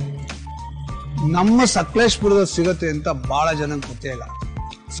ಚಿಕ್ಕಿ ನಮ್ಮ ಸಕಲೇಶ್ಪುರದ ಸಿಗುತ್ತೆ ಅಂತ ಬಹಳ ಜನಕ್ಕೆ ಗೊತ್ತೇ ಇಲ್ಲ.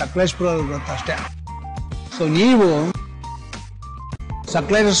 ಸಕಲೇಶ್ಪುರ ಗೊತ್ತಷ್ಟೇ. ಸೊ ನೀವು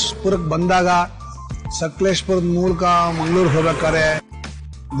ಸಕಲೇಶ್ಪುರಕ್ಕೆ ಬಂದಾಗ ಸಕಲೇಶ್ಪುರದ ಮೂಲಕ ಮಂಗಳೂರು ಹೋಗ್ಬೇಕಾದ್ರೆ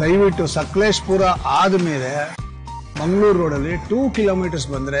ದಯವಿಟ್ಟು ಸಕಲೇಶ್ಪುರ ಆದ್ಮೇಲೆ ಮಂಗಳೂರು ರೋಡಲ್ಲಿ 2 ಕಿಲೋಮೀಟರ್ಸ್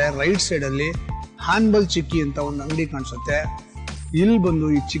ಬಂದ್ರೆ ರೈಟ್ ಸೈಡ್ ಅಲ್ಲಿ ಹಾನ್ಬಲ್ ಚಿಕ್ಕಿ ಅಂತ ಒಂದು ಅಂಗಡಿ ಕಾಣಿಸುತ್ತೆ. ಇಲ್ಲಿ ಬಂದು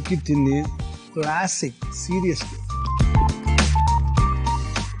ಈ ಚಿಕ್ಕಿ ತಿನ್ನಿ. Classic, seriously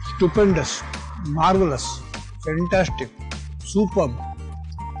ಸ್ಟುಪೆಂಡಸ್, marvellous, fantastic, super,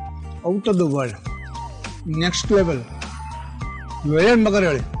 out of the world, next level. ಏನ್ ಮಗರು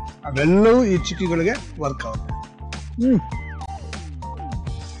ಹೇಳಿ, ಅವೆಲ್ಲವೂ ಈ ಚಿಕ್ಕಿಗಳಿಗೆ ವರ್ಕ್ ಆಗುತ್ತೆ.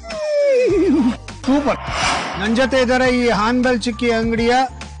 ಸೂಪರ್. ನನ್ನ ಜೊತೆ ಇದ್ದಾರೆ ಈ ಹಾನ್ಬಲ್ ಚಿಕ್ಕಿ ಅಂಗಡಿಯ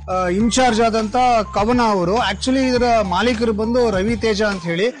ಇನ್ಚಾರ್ಜ್ ಆದಂತ ಕವನ ಅವರು. ಆಕ್ಚುಲಿ ಇದರ ಮಾಲೀಕರು ಬಂದು ರವಿ ತೇಜ ಅಂತ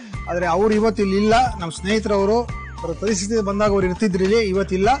ಹೇಳಿ, ಆದ್ರೆ ಅವ್ರು ಇವತ್ತಿಲ್ಲಿ ಇಲ್ಲ. ನಮ್ಮ ಸ್ನೇಹಿತರವರು ಅವರ ಪರಿಸ್ಥಿತಿ ಬಂದಾಗ ಅವ್ರು ಇರ್ತಿದ್ರಿಲ್ಲಿ,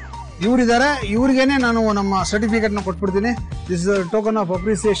 ಇವತ್ತಿಲ್ಲ. ಇವರಿದ್ದಾರೆ. ಇವ್ರಿಗೇನೆ ನಾನು ನಮ್ಮ ಸರ್ಟಿಫಿಕೇಟ್ ನ ಕೊಟ್ಬಿಡ್ತೀನಿ. This is token of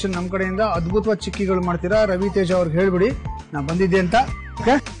appreciation ನಮ್ಮ ಕಡೆಯಿಂದ. ಅದ್ಭುತವಾದ ಚಿಕ್ಕಿಗಳು ಮಾಡ್ತೀರಾ. ರವಿ ತೇಜ ಅವ್ರಿಗೆ ಹೇಳ್ಬಿಡಿ ನಾ ಬಂದಿದ್ದೆ ಅಂತ.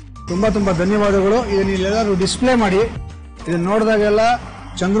 ಓಕೆ, ತುಂಬಾ ತುಂಬಾ ಧನ್ಯವಾದಗಳು. ಇದನ್ನ ಇಲ್ಲೆಲ್ಲರೂ ಡಿಸ್ಪ್ಲೇ ಮಾಡಿ. ಇದನ್ನ ನೋಡಿದಾಗೆಲ್ಲ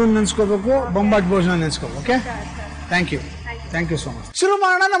ಚಂದ್ರನ್ ನೆನ್ಸ್ಕೋಬೇಕು, ಬೊಂಬಾಟ್ ಭೋಜನ ನೆನ್ಸ್ಕೋಬೇಕು. Okay, thank you so much. ಶುರು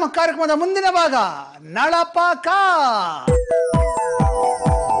ಮಾಡೋಣ ನಮ್ಮ ಕಾರ್ಯಕ್ರಮದ ಮುಂದಿನ ಭಾಗ, ನಳಪಾಕ.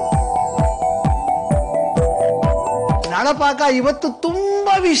 ನಳಪಾಕ ಇವತ್ತು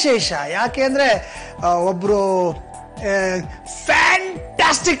ತುಂಬಾ ವಿಶೇಷ. ಯಾಕೆ ಅಂದ್ರೆ ಒಬ್ರು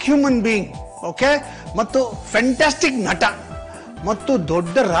ಫ್ಯಾಂಟಾಸ್ಟಿಕ್ ಹ್ಯೂಮನ್ ಬೀಯಿಂಗ್, ಓಕೆ, ಮತ್ತು ಫ್ಯಾಂಟಾಸ್ಟಿಕ್ ನಟ ಮತ್ತು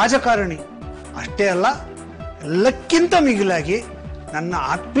ದೊಡ್ಡ ರಾಜಕಾರಣಿ. ಅಷ್ಟೇ ಅಲ್ಲ, ಎಲ್ಲಕ್ಕಿಂತ ಮಿಗಿಲಾಗಿ ನನ್ನ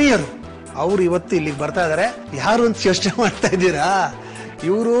ಆತ್ಮೀಯರು. ಅವರು ಇವತ್ತು ಇಲ್ಲಿಗೆ ಬರ್ತಾ ಇದ್ದಾರೆ. ಯಾರು ಅಂತ ಯೋಚನೆ ಮಾಡ್ತಾ ಇದ್ದೀರಾ?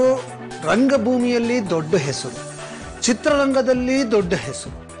 ಇವರು ರಂಗಭೂಮಿಯಲ್ಲಿ ದೊಡ್ಡ ಹೆಸರು, ಚಿತ್ರರಂಗದಲ್ಲಿ ದೊಡ್ಡ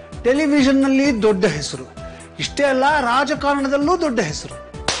ಹೆಸರು, ಟೆಲಿವಿಷನ್ ನಲ್ಲಿ ದೊಡ್ಡ ಹೆಸರು. ಇಷ್ಟೇ ಅಲ್ಲ, ರಾಜಕಾರಣದಲ್ಲೂ ದೊಡ್ಡ ಹೆಸರು.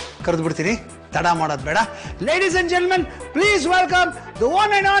 ಕರೆದು ಬಿಡ್ತೀನಿ, ತಡ ಮಾಡೋದು ಬೇಡ. Ladies and gentlemen, please welcome the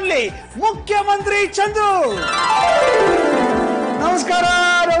one and only ಮುಖ್ಯಮಂತ್ರಿ ಚಂದ್ರು. ನಮಸ್ಕಾರ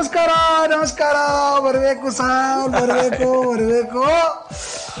ನಮಸ್ಕಾರ ನಮಸ್ಕಾರ. ಬರಬೇಕು ಸರ್, ಬರಬೇಕು.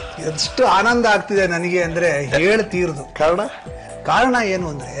 ಎಷ್ಟು ಆನಂದ ಆಗ್ತಿದೆ ನನಗೆ ಅಂದ್ರೆ ಹೇಳ್ತೀರದು. ಕಾರಣ ಏನು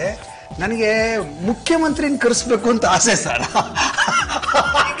ಅಂದ್ರೆ, ನನಗೆ ಮುಖ್ಯಮಂತ್ರಿನ ಕರೆಸ್ಬೇಕು ಅಂತ ಆಸೆ ಸರ್.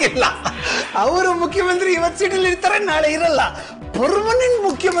 ಆಗಿಲ್ಲ. ಅವರು ಮುಖ್ಯಮಂತ್ರಿ ಇವತ್ತು ಸಿಟಿಲಿ ಇರ್ತಾರೆ, ನಾಳೆ ಇರಲ್ಲ. ಪರ್ಮನೆಂಟ್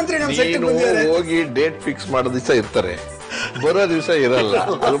ಮುಖ್ಯಮಂತ್ರಿ ನಮ್ಮ ಸಿಟಿಗೆ ಬಂದಿದ್ದಾರೆ. ಹೋಗಿ ಡೇಟ್ ಫಿಕ್ಸ್ ಮಾಡೋ ದಿವಸ ಇರ್ತಾರೆ, ಬರೋ ದಿವಸ ಇರಲ್ಲ.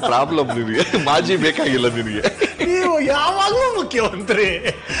 ಅದು ಪ್ರಾಬ್ಲಮ್. ನಿಮಗೆ ಮಾಜಿ ಬೇಕಾಗಿಲ್ಲ, ನಿನಗೆ ನೀವು ಯಾವಾಗಲೂ ಮುಖ್ಯಮಂತ್ರಿ.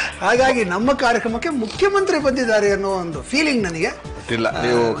 ಹಾಗಾಗಿ ನಮ್ಮ ಕಾರ್ಯಕ್ರಮಕ್ಕೆ ಮುಖ್ಯಮಂತ್ರಿ ಬಂದಿದ್ದಾರೆ ಅನ್ನೋ ಒಂದು ಫೀಲಿಂಗ್ ನನಗೆ ಇಲ್ಲ.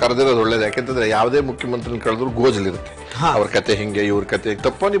 ನೀವು ಕರೆದಿರೋದು ಒಳ್ಳೇದು. ಯಾಕೆಂತಂದ್ರೆ ಯಾವುದೇ ಮುಖ್ಯಮಂತ್ರಿ ಕಳೆದ್ರು ಗೋಜಲಿರುತ್ತೆ. ಅವ್ರ ಕತೆ ಹಿಂಗೆ, ಇವ್ರ ಕತೆ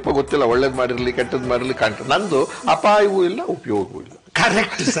ತಪ್ಪೋ ನಿಪ್ಪ ಗೊತ್ತಿಲ್ಲ. ಒಳ್ಳೇದ್ ಮಾಡಿರ್ಲಿ ಕೆಟ್ಟದ್ ಮಾಡಿರ್ಲಿ ಕಾಣ್ತದೆ. ನಂದು ಅಪಾಯವೂ ಇಲ್ಲ, ಉಪಯೋಗವೂ ಇಲ್ಲ.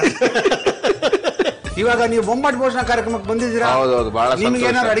 Correct sir. ಇವಾಗ ನೀವು ಬೊಂಬಾಟ್ ಭೋಜನ ಕಾರ್ಯಕ್ರಮಕ್ಕೆ ಬಂದಿದ್ದೀರಾ. ಹೌದೌದು, ಬಹಳ ನಿಮ್ಗೆ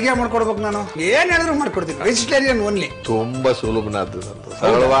ಏನಾದ್ರು ಅಡಿಗೆ ಮಾಡ್ಕೊಡ್ಬೇಕು. ನಾನು ಏನ್ ಹೇಳಿದ್ರು ಮಾಡ್ಕೊಡ್ತೀನಿ. Vegetarian only. ತುಂಬಾ ಸುಲಭನಾದ್ದು,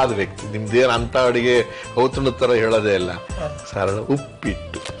 ಸರಳವಾದ ವ್ಯಕ್ತಿ. ನಿಮ್ದೇನ್ ಅಂತ ಅಡಿಗೆ ಔತಣದ ತರ ಹೇಳೋದೇ ಇಲ್ಲ, ಸರಳ.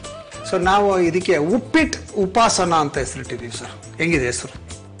 ಉಪ್ಪಿಟ್ಟು. ಸೊ ನಾವು ಇದಕ್ಕೆ ಉಪ್ಪಿಟ್ಟು ಉಪಾಸನ ಅಂತ ಹೆಸರಿಟ್ಟಿದೀವಿ ಸರ್. ಹೆಂಗಿದೆ ಹೆಸರು?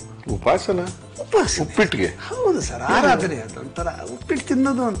 ಉಪಾಸನ ಉಪ್ಪಿಟ್ಟಿಗೆ? ಹೌದು ಸರ್, ಆರಾಧನೆ. ಅದೊಂಥರ ಉಪ್ಪಿಟ್ಟು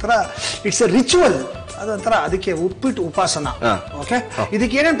ತಿನ್ನೋದು ಒಂಥರ ಇಟ್ಸ್ ಎ ರಿಚುವಲ್. ಅದೊಂಥರ, ಅದಕ್ಕೆ ಉಪ್ಪಿಟ್ಟು ಉಪಾಸನ. ಓಕೆ,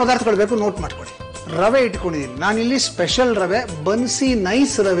 ಇದಕ್ಕೆ ಏನೇನು ಪದಾರ್ಥಗಳು ಬೇಕು ನೋಟ್ ಮಾಡ್ಕೊಳ್ಳಿ. ರವೆ ಇಟ್ಕೊಂಡಿದ್ದೀನಿ ನಾನಿಲ್ಲಿ. ಸ್ಪೆಷಲ್ ರವೆ, ಬನ್ಸಿ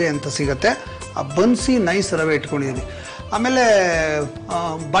ನೈಸ್ ರವೆ ಅಂತ ಸಿಗತ್ತೆ. ಆ ಬನ್ಸಿ ನೈಸ್ ರವೆ ಇಟ್ಕೊಂಡಿದ್ದೀನಿ. ಆಮೇಲೆ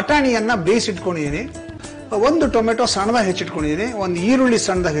ಬಟಾಣಿಯನ್ನ ಬೇಯಿಸಿಟ್ಕೊಂಡಿದ್ದೀನಿ. ಒಂದು ಟೊಮೆಟೊ ಸಣ್ಣದಾಗಿ ಹೆಚ್ಚಿಟ್ಕೊಂಡಿದ್ದೀನಿ. ಒಂದು ಈರುಳ್ಳಿ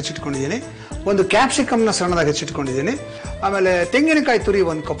ಸಣ್ಣದಾಗಿ ಹೆಚ್ಚಿಟ್ಕೊಂಡಿದ್ದೀನಿ. ಒಂದು ಕ್ಯಾಪ್ಸಿಕಮ್ನ ಸಣ್ಣದಾಗಿ ಹೆಚ್ಚಿಟ್ಕೊಂಡಿದ್ದೀನಿ. ಆಮೇಲೆ ತೆಂಗಿನಕಾಯಿ ತುರಿ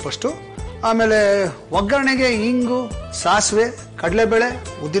 1 ಕಪ್ ಅಷ್ಟು. ಆಮೇಲೆ ಒಗ್ಗರಣೆಗೆ ಇಂಗು, ಸಾಸಿವೆ, ಕಡಲೆಬೇಳೆ,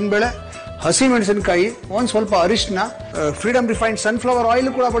 ಉದ್ದಿನಬೇಳೆ, ಹಸಿಮೆಣಸಿನಕಾಯಿ, ಒಂದು ಸ್ವಲ್ಪ ಅರಿಶಿನ, ಫ್ರೀಡಮ್ ರಿಫೈನ್ಡ್ ಸನ್ಫ್ಲವರ್ ಆಯಿಲ್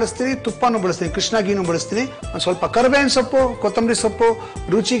ಕೂಡ ಬಳಸ್ತೀನಿ, ತುಪ್ಪನೂ ಬಳಸ್ತೀನಿ, ಕೃಷ್ಣ ಗೀನು ಬಳಸ್ತೀನಿ, ಒಂದು ಸ್ವಲ್ಪ ಕರಿಬೇವಿನ ಸೊಪ್ಪು, ಕೊತ್ತಂಬರಿ ಸೊಪ್ಪು,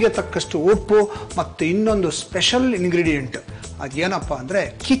 ರುಚಿಗೆ ತಕ್ಕಷ್ಟು ಉಪ್ಪು, ಮತ್ತು ಇನ್ನೊಂದು ಸ್ಪೆಷಲ್ ಇಂಗ್ರೀಡಿಯೆಂಟ್ ಅದೇನಪ್ಪ ಅಂದ್ರೆ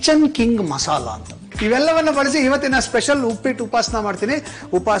ಕಿಚನ್ ಕಿಂಗ್ ಮಸಾಲ ಅಂತ. ಇವೆಲ್ಲವನ್ನ ಬಳಸಿ ಇವತ್ತಿನ ಸ್ಪೆಷಲ್ ಉಪ್ಪಿಟ್ಟು ಉಪಾಸನ ಮಾಡ್ತೀನಿ.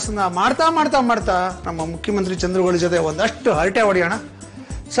 ಉಪಾಸನ ಮಾಡ್ತಾ ಮಾಡ್ತಾ ಮಾಡ್ತಾ ನಮ್ಮ ಮುಖ್ಯಮಂತ್ರಿ ಚಂದ್ರುಗಳ ಜೊತೆ ಒಂದಷ್ಟು ಹರಟೆ ಹೊಡೆಯೋಣ.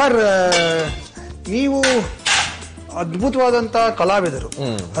 ಸರ್, ನೀವು ಅದ್ಭುತವಾದಂತ ಕಲಾವಿದರು,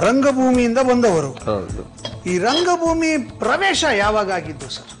 ರಂಗಭೂಮಿಯಿಂದ ಬಂದವರು. ಈ ರಂಗಭೂಮಿ ಪ್ರವೇಶ ಯಾವಾಗ ಆಗಿದ್ದು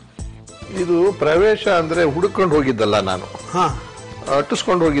ಸರ್? ಇದು ಪ್ರವೇಶ ಅಂದ್ರೆ ಹುಡುಕೊಂಡು ಹೋಗಿದ್ದಲ್ಲ ನಾನು,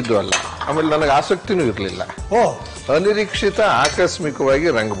 ಅಟ್ಟಿಸ್ಕೊಂಡು ಹೋಗಿದ್ದು ಅಲ್ಲ. ಆಮೇಲೆ ನನಗೆ ಆಸಕ್ತಿನೂ ಇರಲಿಲ್ಲ. ಅನಿರೀಕ್ಷಿತ ಆಕಸ್ಮಿಕವಾಗಿ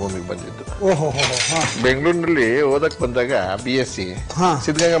ರಂಗಭೂಮಿಗೆ ಬಂದಿದ್ದು. ಬೆಂಗಳೂರಿನಲ್ಲಿ ಓದಕ್ ಬಂದಾಗ BSc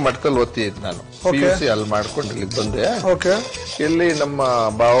ಸಿದ್ಧಗಂಗಾ ಮಠದಲ್ಲಿ ಓದ್ತಿದ್ದೆ ನಾನು. PUC ಅಲ್ಲಿ ಮಾಡ್ಕೊಂಡು ಇಲ್ಲಿಗೆ ಬಂದೆ. ಇಲ್ಲಿ ನಮ್ಮ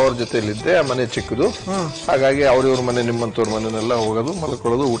ಬಾವವ್ರ ಜೊತೆಲಿದ್ದೆ. ಮನೆ ಚಿಕ್ಕದು, ಹಾಗಾಗಿ ಅವ್ರಿವ್ರ ಮನೆ ನಿಮ್ಮಂತವ್ರ ಮನೆನೆಲ್ಲ ಹೋಗೋದು,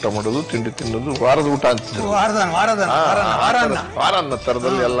 ಮಲ್ಕೊಳ್ಳೋದು, ಊಟ ಮಾಡೋದು, ತಿಂಡಿ ತಿನ್ನೋದು, ವಾರದ ಊಟ ಅಂತಿದ್ರು. ವಾರ ಅನ್ನೋ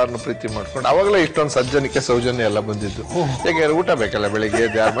ತರದಲ್ಲಿ ಎಲ್ಲಾರನ್ನು ಪ್ರೀತಿ ಮಾಡ್ಕೊಂಡು ಅವಾಗಲೇ ಇಷ್ಟೊಂದು ಸಜ್ಜನಿಕೆ ಸೌಜನ್ಯ ಎಲ್ಲ ಬಂದಿದ್ದು. ಯಾಕೆ ಊಟ ಬೇಕಲ್ಲ ಬೆಳಿಗ್ಗೆ,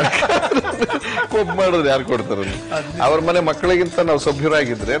 ಯಾರು ಒಬ್ಬ ಮಾಡೋದು ಯಾರು ಕೊಡ್ತಾರಲ್ಲ. ಅವ್ರ ಮನೆ ಮಕ್ಕಳಿಗಿಂತ ನಾವು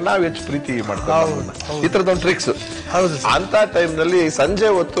ಸಭ್ಯರಾಗಿದ್ರೆ ನಾವ್ ಹೆಚ್ಚು ಪ್ರೀತಿ ಮಾಡ್ತೀವಿ. ಈ ತರದೊಂದು ಟ್ರಿಕ್ಸ್. ಅಂತ ಟೈಮ್ ನಲ್ಲಿ ಸಂಜೆ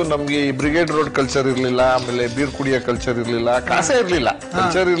ಹೊತ್ತು ನಮ್ಗೆ ಈ ಬ್ರಿಗೇಡ್ ರೋಡ್ ಕಲ್ಚರ್ ಇರ್ಲಿಲ್ಲ, ಆಮೇಲೆ ಬೀರ್ ಕುಡಿಯೋ ಕಲ್ಚರ್ ಇರ್ಲಿಲ್ಲ, ಕಾಸೇ ಇರ್ಲಿಲ್ಲ.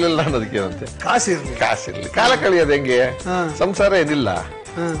 ಕಲ್ಚರ್ ಇರ್ಲಿಲ್ಲ ಅನ್ನೋದಕ್ಕೆ ಏನಂತೆ, ಕಾಸಿರ್ಲಿ. ಕಾಲ ಕಳಿಯೋದು ಹೆಂಗೆ, ಸಂಸಾರ ಏನಿಲ್ಲ.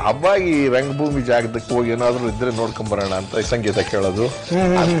 ಹಬ್ಬಾಗಿ ರಂಗಭೂಮಿ ಜಾಗದಕ್ಕೆ ಹೋಗಿ ಏನಾದ್ರು ಇದ್ರೆ ನೋಡ್ಕೊಂಬರೋಣ ಅಂತ ಸಂಗೀತ ಕೇಳೋದು,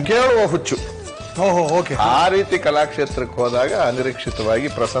 ಕೇಳುವ ಹುಚ್ಚು. ಆ ರೀತಿ ಕಲಾಕ್ಷೇತ್ರಕ್ಕೆ ಹೋದಾಗ ಅನಿರೀಕ್ಷಿತವಾಗಿ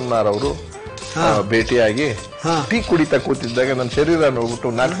ಪ್ರಸನ್ನರವರು ಭೇಟಿಯಾಗಿ ಟೀ ಕುಡಿತಾ ಕೂತಿದ್ದಾಗ ನನ್ನ ಶರೀರ ನೋಡ್ಬಿಟ್ಟು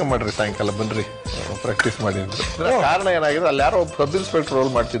ನಾಟಕ ಮಾಡ್ರಿ ಸಾಯಂಕಾಲ ಬನ್ರಿ ಪ್ರಾಕ್ಟೀಸ್ ಮಾಡಿ ಅಂದ್ರು. ಕಾರಣ ಏನಾಗಿದೆ, ಅಲ್ಲಿ ಯಾರೋ ಸಬ್ ಇನ್ಸ್ಪೆಕ್ಟರ್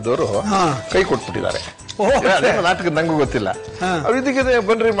ರೋಲ್ ಮಾಡ್ತಿದ್ದವರು ಕೈ ಕೊಟ್ಬಿಟ್ಟಿದ್ದಾರೆ. ನಾಟಕದ ನಂಗೂ ಗೊತ್ತಿಲ್ಲ. ಅವ್ರು ಇದಕ್ಕೆ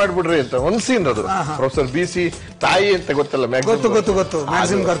ಬನ್ರಿ ಮಾಡ್ಬಿಡ್ರಿ ಅಂತ ಒಂದ್ ಸೀನ್ ಅದು. ಪ್ರೊಫೆಸರ್ BC ತಾಯಿ ಅಂತ ಗೊತ್ತಲ್ಲ,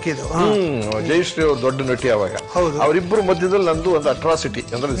 ಜಯಶ್ರೀ ಅವ್ರು ದೊಡ್ಡ ನಟಿ ಅವಾಗ. ಅವರಿಬ್ಬರು ಮಧ್ಯದಲ್ಲಿ ನಂದು ಒಂದು ಅಟ್ರಾಸಿಟಿ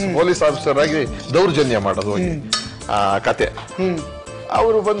ಅಂದ್ರೆ ಪೊಲೀಸ್ ಆಫೀಸರ್ ಆಗಿ ದೌರ್ಜನ್ಯ ಮಾಡೋದು ಹೋಗಿ ಆ ಕತೆ.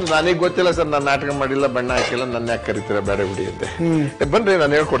 ಅವರು ಬಂದು ನನಗೆ ಗೊತ್ತಿಲ್ಲ ಸರ್, ನಾನು ನಾಟಕ ಮಾಡಿಲ್ಲ, ಬಣ್ಣ ಹಾಕಿಲ್ಲ, ನನ್ನ ಯಾಕೆ ಕರಿತೀರ, ಬೇಡ ಬಿಡಿ ಅಂತೆ. ಬನ್ರಿ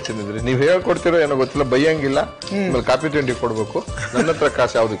ನಾನು ಹೇಳ್ಕೊಡ್ತೀನಿ. ನೀವ್ ಹೇಳ್ಕೊಡ್ತೀರೋ ಏನೋ ಗೊತ್ತಿಲ್ಲ, ಬೈಯಂಗಿಲ್ಲ, ಆಮೇಲೆ ಕಾಫಿ ತಿಂಡಿ ಕೊಡ್ಬೇಕು, ನನ್ನ ಹತ್ರ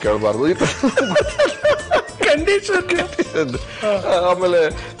ಕಾಸು ಯಾವ್ದು ಕೇಳಬಾರ್ದು, ಈ ಕಂಡೀಷನ್. ಆಮೇಲೆ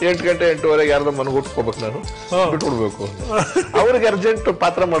 8 ಗಂಟೆ 8:15 ಯಾರ್ದೋ ಮನೆಗೆ ಉಟ್ಕೋಬೇಕು, ನಾನು ಬಿಟ್ಬಿಡ್ಬೇಕು. ಅವ್ರಿಗೆ ಅರ್ಜೆಂಟ್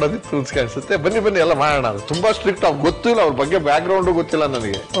ಪಾತ್ರ ಮಾಡೋದಿತ್ತು ಅನ್ಸುತ್ತೆ. ಬನ್ನಿ ಎಲ್ಲ ಮಾಡೋಣ. ತುಂಬಾ ಸ್ಟ್ರಿಕ್ಟ್, ಅವ್ರು ಗೊತ್ತಿಲ್ಲ, ಅವ್ರ ಬಗ್ಗೆ ಬ್ಯಾಕ್ ಗ್ರೌಂಡ್ ಗೊತ್ತಿಲ್ಲ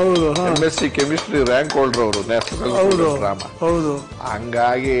ನನಗೆ. MSc ಕೆಮಿಸ್ಟ್ರಿ ರ್ಯಾಂಕ್ ಹೋಲ್ಡರ್ ಅವರು, ನ್ಯಾಷನಲ್ ಡ್ರಾಮಾ.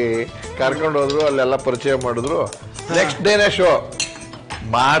 ಹಂಗಾಗಿ ಕರ್ಕೊಂಡು ಹೋದ್ರು, ಅಲ್ಲೆಲ್ಲ ಪರಿಚಯ ಮಾಡಿದ್ರು. ನೆಕ್ಸ್ಟ್ ಡೇನೇ ಶೋ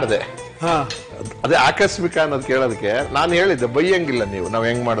ಮಾಡಿದೆ. ಅದೇ ಆಕಸ್ಮಿಕ ಅನ್ನೋದು ಕೇಳೋದಕ್ಕೆ ನಾನು ಹೇಳಿದ್ದೆ, ಬೈಯಂಗಿಲ್ಲ ನೀವು, ನಾವ್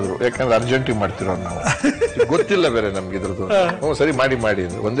ಹೆಂಗ್ ಮಾಡಿದ್ರು, ಯಾಕಂದ್ರೆ ಅರ್ಜೆಂಟಿಗೆ ಮಾಡ್ತಿರೋ ನಾವು, ಗೊತ್ತಿಲ್ಲ ಬೇರೆ ನಮ್ಗೆ ಇದ್ರದ್ದು. ಸರಿ ಮಾಡಿ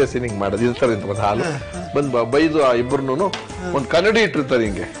ಅಂದ್ರು. ಒಂದೇ ಸೀನಿಂಗ್ ಮಾಡೋದು ಇರ್ತಾರೆ ಇಂತ ಒಂದು ಹಾಲು ಬಂದ್ ಬೈದು ಆ ಇಬ್ಬರನ್ನು ಒಂದ್ ಕನ್ನಡಿ ಇಟ್ಟಿರ್ತಾರೆ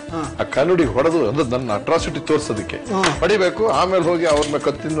ಹಿಂಗೆ. ಆ ಕನ್ನಡಿ ಹೊಡೆದು ಅಂದ್ರೆ ನನ್ನ ಅಟ್ರಾಸಿಟಿ ತೋರ್ಸೋದಕ್ಕೆ ಹೊಡಿಬೇಕು, ಆಮೇಲೆ ಹೋಗಿ ಅವ್ರನ್ನ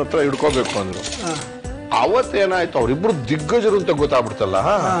ಕತ್ತಿನ ಹತ್ರ ಹಿಡ್ಕೋಬೇಕು ಅಂದ್ರು. ಅವತ್ತೇನಾಯ್ತು, ಅವ್ರಿಬ್ರು ದಿಗ್ಗಜರು ಅಂತ ಗೊತ್ತಾಗ್ಬಿಡ್ತಲ್ಲ,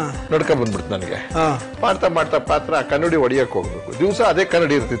 ನಡ್ಕ ಬಂದ್ಬಿಡ್ತು ನನಗೆ. ಮಾಡ್ತಾ ಪಾತ್ರ ಕನ್ನಡಿ ಹೊಡಿಯಕ್ ಹೋಗ್ಬೇಕು. ದಿವಸ ಅದೇ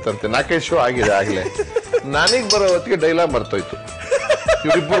ಕನ್ನಡಿ ಇರ್ತಿತ್ತಂತೆ. 4-5 ಶೋ ಆಗಿದೆ ಆಗ್ಲೇ. ನನಗ್ ಬರೋ ಹೊತ್ತಿಗೆ ಡೈಲಾಗ್ ಮರ್ತೋಯ್ತು.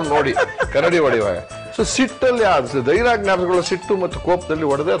 ಇವರಿಬ್ಬರು ನೋಡಿ ಕನ್ನಡಿ ಹೊಡೆಯುವಾಗ. ಸೊ ಸಿಟ್ಟಲ್ಲಿ ಧೈರ್ಯಾಜ್ಞಾನಗಳು ಸಿಟ್ಟು ಮತ್ತು ಕೋಪದಲ್ಲಿ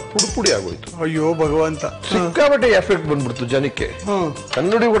ಹೊಡೆದ್ರೆ ಅದು ಪುಡಿ ಆಗೋಯ್ತು. ಅಯ್ಯೋ ಭಗವಂತ, ಸಿಕ್ಕಾಬಟ್ಟೆ ಎಫೆಕ್ಟ್ ಬಂದ್ಬಿಡ್ತು ಜನಕ್ಕೆ.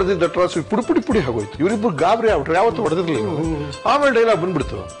 ಕನ್ನಡಿ ಹೊಡೆದಿದ್ದ ಅಟ್ರಾಸಿಟಿ ಪುಡಿ ಆಗೋಯ್ತು. ಇವರಿಬ್ರು ಗಾಬರಿ ಆಗ್ಬಿಟ್ರೆ, ಯಾವತ್ತು ಹೊಡೆದಿರ್ಲಿಲ್ಲ. ಆಮೇಲೆ ಡೈಲಾಗ್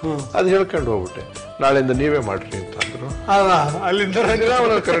ಬಂದ್ಬಿಡ್ತು. ಅದು ಹೇಳ್ಕೊಂಡು ಹೋಗ್ಬಿಟ್ಟೆ, ನಾಳೆಯಿಂದ ನೀವೇ ಮಾಡ್ರಿ ಅಂತ ಅಂದ್ರು. ಅಲ್ಲಿಂದ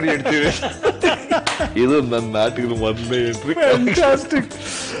ಕನ್ನಡಿ ಇಡ್ತೀವಿ. ಇದು ನನ್ನ ನಾಟಕದ ಮೊದಲನೇ ಎಂಟ್ರಿ.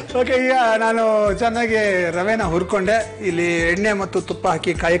 ಓಕೆ, ಈಗ ನಾನು ಚೆನ್ನಾಗಿ ರವೆನ ಹುರ್ಕೊಂಡೆ. ಇಲ್ಲಿ ಎಣ್ಣೆ ಮತ್ತು ತುಪ್ಪ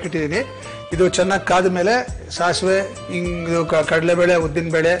ಹಾಕಿ ಕಾಯಿ ಕಟ್ಟಿದ್ದೀನಿ. ಇದು ಚೆನ್ನಾಗಿ ಕಾದ ಮೇಲೆ ಸಾಸಿವೆ, ಕಡಲೆಬೇಳೆ,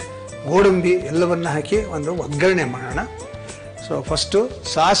 ಉದ್ದಿನಬೇಳೆ, ಗೋಡಂಬಿ ಎಲ್ಲವನ್ನ ಹಾಕಿ ಒಂದು ಒಗ್ಗರಣೆ ಮಾಡೋಣ. ಸೊ ಫಸ್ಟು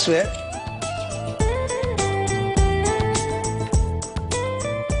ಸಾಸಿವೆ,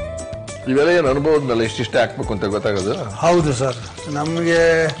 ಇವೆಲ್ಲ ಏನು ಅನುಭವದ್ನಲ್ಲ, ಇಷ್ಟಿಷ್ಟೇ ಹಾಕ್ಬೇಕು ಅಂತ ಗೊತ್ತಾಗೋದು. ಹೌದು ಸರ್, ನಮಗೆ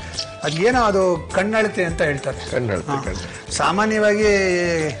ಅದೇನೋ ಅದು ಕಣ್ಣಳತೆ ಅಂತ ಹೇಳ್ತಾರೆ. ಕಣ್ಣಳತೆ ಸಾಮಾನ್ಯವಾಗಿ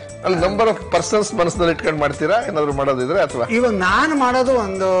ಅಲ್ಲಿ ನಂಬರ್ ಆಫ್ ಪರ್ಸನ್ಸ್ ಮನಸ್ಸಿನಲ್ಲಿ ಇಟ್ಕೊಂಡು ಮಾಡ್ತೀರಾ ಏನಾದ್ರು ಮಾಡೋದಿದ್ರೆ, ಅಥವಾ ಇವಾಗ ನಾನು ಮಾಡೋದು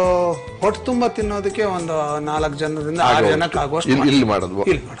ಒಂದು ಹೊಟ್ಟೆ ತುಂಬ ತಿನ್ನೋದಕ್ಕೆ ಒಂದು 4 ಜನರಿಂದ 6 ಜನಕ್ಕೆ ಆಗುವಷ್ಟು ಇಲ್ಲಿ ಮಾಡೋದು.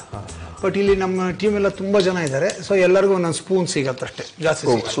 ಬಟ್ ಇಲ್ಲಿ ನಮ್ಮ ಟೀಮ್ ಎಲ್ಲ ತುಂಬಾ ಜನ ಇದ್ದಾರೆ. ಸೊ ಎಲ್ಲರಿಗೂ ಒಂದೊಂದು ಸ್ಪೂನ್ ಸಿಗತ್ತಷ್ಟೇ, ಜಾಸ್ತಿ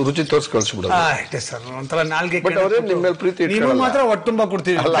ರುಚಿ ತೋರಿಸ್ಕೊಳ್ಸ್ಬಿಡೋದು ಅಷ್ಟೇ ಸರ್. ಒಂಥರ ನಾಲ್ಗೆ ನಿಮ್ಮ ಮೇಲೆ ಪ್ರೀತಿ ಮಾತ್ರ ಹೊಟ್ಟೆ ತುಂಬ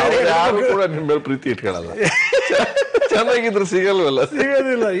ಕೊಡ್ತೀವಿ. ಯಾರು ಕೂಡ ನಿಮ್ಮ ಮೇಲೆ ಪ್ರೀತಿ ಇಟ್ಕೊಳ್ಳಲ್ಲ. ಚೆನ್ನಾಗಿದ್ರು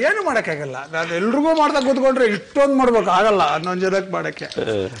ಸಿಗೋದಿಲ್ಲ. ಏನು ಮಾಡಕ್ಕಾಗಲ್ಲ. ನಾನು ಎಲ್ರಿಗೂ ಮಾಡ್ತಾ ಕೂತ್ಕೊಂಡ್ರೆ ಇಷ್ಟೊಂದು ಮಾಡ್ಬೇಕು ಆಗಲ್ಲ. 11 ಜನಕ್ಕೆ ಮಾಡಕ್ಕೆ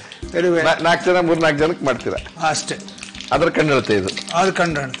 4 ಜನ 3-4 ಜನಕ್ಕೆ ಮಾಡ್ತೀರಾ ಅಷ್ಟೇ. ಅದ್ರ ಕಂಡಳತೆ ಇದು. ಅದು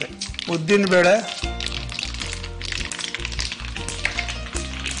ಕಂಡಳತೆ. ಉದ್ದಿನ ಬೇಳೆ,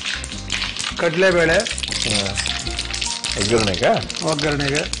 ಕಡಲೆಬೇಳೆ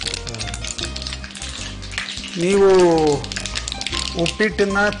ಒಗ್ಗರಣೆಗೆ. ನೀವು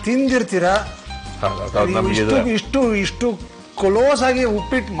ಉಪ್ಪಿಟ್ಟನ್ನ ತಿಂದಿರ್ತೀರಾ, ಇಷ್ಟು ಕ್ಲೋಸ್ ಆಗಿ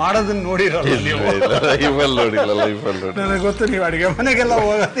ಉಪ್ಪಿಟ್ಟು ಮಾಡೋದನ್ನ ನೋಡಿರಲ್ಲ ನೀವು. ನನಗೆ ಗೊತ್ತು, ನೀವು ಅಡಿಗೆ ಮನೆಗೆಲ್ಲ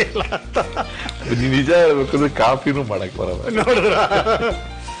ಹೋಗೋದಿಲ್ಲ ಅಂತ. ನಿಜ ಹೇಳ್ಬೇಕಂದ್ರೆ ಕಾಫಿನೂ ಮಾಡಕ್ ಬರಲ್ಲ, ನೋಡಿದ್ರ.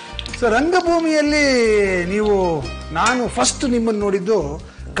 ಸೊ ರಂಗಭೂಮಿಯಲ್ಲಿ ನೀವು, ನಾನು ಫಸ್ಟ್ ನಿಮ್ಮನ್ನು ನೋಡಿದ್ದು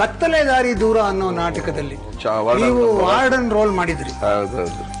ಕತ್ತಲೆ ದಾರಿ ದೂರ ಅನ್ನೋ ನಾಟಕದಲ್ಲಿ. ನೀವು ವಾರ್ಡನ್ ರೋಲ್ ಮಾಡಿದ್ರಿ.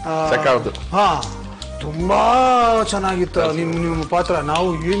 ಹಾ, ತುಂಬಾ ಚೆನ್ನಾಗಿತ್ತು ನಿಮ್ಮ ಪಾತ್ರ. ನಾವು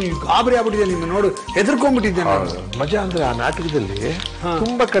ಏನು ಗಾಬರಿ ಆಗ್ಬಿಟ್ಟಿದೆ ನಿಮ್ಮ ನೋಡು, ಹೆದರ್ಕೊಂಡ್ಬಿಟ್ಟಿದ್ದೆ ನಾನು. ಮಜಾ ಅಂದ್ರೆ ಆ ನಾಟಕದಲ್ಲಿ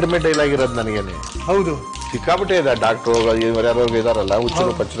ತುಂಬಾ ಕಡಿಮೆ ಡೈಲಾಗ್ ಇರೋದು ನನಗೇನೆ. ಹೌದು, ಸಿಕ್ಕಾಪಟ್ಟೆ ಇದೆ. ಡಾಕ್ಟರ್ ಯಾರು ಇದಾರಲ್ಲ,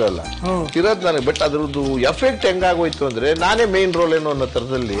 ಹುಚ್ಚರು ಪಚ್ಚರು ಎಲ್ಲ ಇರೋದು ನನಗೆ. ಬಟ್ ಅದ್ರದ್ದು ಎಫೆಕ್ಟ್ ಹೆಂಗಾಗೋಯ್ತು ಅಂದ್ರೆ, ನಾನೇ ಮೇನ್ ರೋಲ್ ಏನೋ ಅನ್ನೋ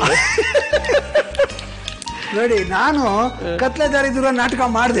ತರದಲ್ಲಿ. ನೋಡಿ, ನಾನು ಕತ್ಲೆ ದಾರಿ ದೂರ ನಾಟಕ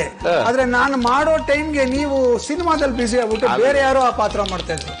ಮಾಡಿದೆ, ಆದ್ರೆ ನಾನು ಮಾಡೋ ಟೈಮ್ಗೆ ನೀವು ಸಿನಿಮಾದಲ್ಲಿ ಬಿಸಿ ಆಗ್ಬಿಟ್ಟು ಬೇರೆ ಯಾರೋ ಆ ಪಾತ್ರ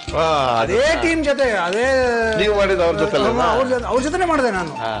ಮಾಡ್ತಾ ಇದ್ರು. ಅದೇ ಟೀಮ್ ಜೊತೆ, ಅದೇ ನೀವು ಮಾಡಿದ ಅವ್ರ ಜೊತೆನೆ ಮಾಡಿದೆ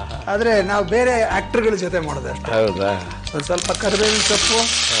ನಾನು. ಆದ್ರೆ ನಾವು ಬೇರೆ ಆಕ್ಟರ್ಗಳ ಜೊತೆ ಮಾಡಿದೆ ಅಷ್ಟೇ. ಹೌದಾ? ಸ್ವಲ್ಪ ಕರಿಬೇವಿನ ಸೊಪ್ಪು,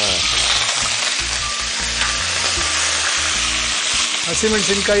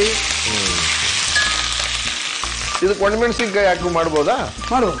 ಹಸಿಮೆಣಸಿನ್ಕಾಯಿ. ಇದಕ್ಕೆ ಒಣಮೆಣಸಿನ್ಕಾಯಿ ಹಾಕಿ ಮಾಡ್ಬೋದಾ?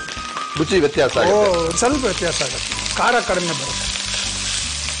 ಮಾಡ್ಬೋದು. ರುಚಿ ವ್ಯತ್ಯಾಸ ಸ್ವಲ್ಪ ವ್ಯತ್ಯಾಸ ಆಗುತ್ತೆ, ಖಾರ ಕಡಿಮೆ ಬರುತ್ತೆ.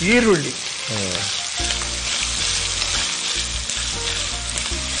 ಈರುಳ್ಳಿ,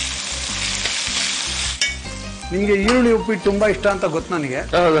 ನಿಮಗೆ ಈರುಳ್ಳಿ ಉಪ್ಪಿಟ್ಟು ತುಂಬಾ ಇಷ್ಟ ಅಂತ ಗೊತ್ತು ನನಗೆ.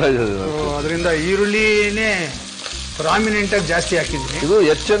 ಅದರಿಂದ ಈರುಳ್ಳಿನೇ ಪ್ರಾಮಿನೆಂಟ್ ಆಗಿ ಜಾಸ್ತಿ ಹಾಕಿದ್ದೀನಿ. ಇದು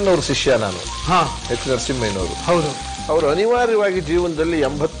ಎನ್ ಅವ್ರ ಶಿಷ್ಯ ನಾನು. ಎಚ್ ನರಸಿಂಹಯ್ಯನವರು. ಹೌದು. ಅವರು ಅನಿವಾರ್ಯವಾಗಿ ಜೀವನದಲ್ಲಿ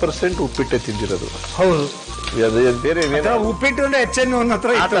 80% ಉಪ್ಪಿಟ್ಟೆ ತಿಂದಿರೋದು. ಹೌದು. ಬೇರೆ ಉಪ್ಪಿಟ್ಟು ಅಂದ್ರೆ ಎನ್ ಹತ್ರ.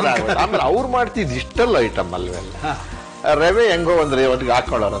 ಆಮೇಲೆ ಅವ್ರು ಮಾಡ್ತಿದ್ ಇಷ್ಟೆಲ್ಲ ಐಟಮ್ ಅಲ್ವೆಲ್ಲ. ರವೆ ಹೆಂಗೋ ಅಂದ್ರೆ ಒಟ್ಟಿಗೆ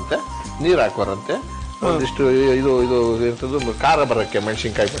ಹಾಕೊಳ್ಳೋರಂತೆ, ನೀರ್ ಹಾಕೋರಂತೆ, ಒಂದಿಷ್ಟು ಇದು ಇದು ಎಂತದ್ದು ಖಾರ ಬರಕ್ಕೆ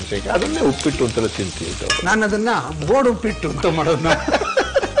ಮೆಣಸಿನ್ಕಾಯಿ ಅದನ್ನೇ ಉಪ್ಪಿಟ್ಟು ಅಂತೆಲ್ಲ ತಿಂತೀವಿ. ನಾನು ಅದನ್ನ ಬೋರ್ಡ್ ಉಪ್ಪಿಟ್ಟು ಅಂತ ಮಾಡೋದು.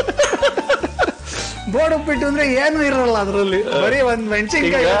 ಬೋರ್ಡ್ ಉಪ್ಪಿಟ್ಟು ಅಂದ್ರೆ ಏನು ಇರಲ್ಲ ಅದ್ರಲ್ಲಿ, ಬರೀ ಒಂದ್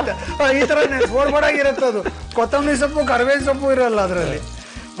ಮೆಣಸಿನ್ಕಾಯಿ ಈ ತರ ಬೋರ್ಡ್ ಆಗಿರುತ್ತೆ. ಅದು ಕೊತ್ತಂಬರಿ ಸೊಪ್ಪು ಕರಿಬೇವಿನ ಸೊಪ್ಪು ಇರಲ್ಲ ಅದರಲ್ಲಿ.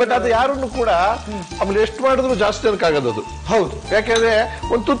 ಬಟ್ ಅದು ಯಾರನ್ನು ಕೂಡ ಆಮೇಲೆ ಎಷ್ಟು ಮಾಡಿದ್ರು ಜಾಸ್ತಿ ಅದಕ್ಕಾಗದು. ಹೌದು, ಯಾಕೆಂದ್ರೆ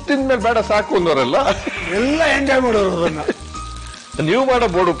ಒಂದ್ ತುತ್ತಿನ ಮೇಲೆ ಬೇಡ ಸಾಕು ಅಂದವರೆಲ್ಲ ಎಲ್ಲ ಎಂಜಾಯ್ ಮಾಡೋರು ಅದನ್ನ. ನೀವು ಮಾಡೋ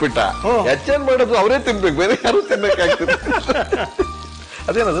ಬೋರ್ಡ್ ಉಪ್ಪಿಟ್ಟ ಹೆಚ್ಚೇನ್ ಮಾಡೋದು ಅವರೇ ತಿನ್ಬೇಕು, ಬೇರೆ ಯಾರು ತಿನ್ಬೇಕಾಗ್ತದೆ.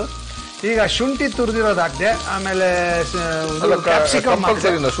 ಅದೇನದು? ಈಗ ಶುಂಠಿ ತುರಿದಿರೋದು ಹಾಕ್ದೆ, ಆಮೇಲೆ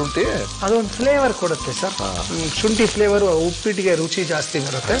ಶುಂಠಿ ಅದೊಂದು ಫ್ಲೇವರ್ ಕೊಡುತ್ತೆ ಸರ್. ಶುಂಠಿ ಫ್ಲೇವರ್ ಉಪ್ಪಿಟ್ಟಿಗೆ ರುಚಿ ಜಾಸ್ತಿ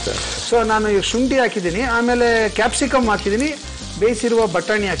ಬರುತ್ತೆ. ಸೊ ನಾನು ಈಗ ಶುಂಠಿ ಹಾಕಿದ್ದೀನಿ, ಆಮೇಲೆ ಕ್ಯಾಪ್ಸಿಕಮ್ ಹಾಕಿದ್ದೀನಿ, ಬೇಯಿಸಿರುವ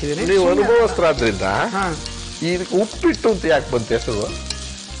ಬಟಾಣಿ ಹಾಕಿದ್ದೀನಿ. ನೀವು ಅನುಭವಸ್ಥರಾದ್ರಿಂದ ಈ ಉಪ್ಪಿಟ್ಟು ಅಂತ ಯಾಕೆ ಬಂತು ಹೆಸರು?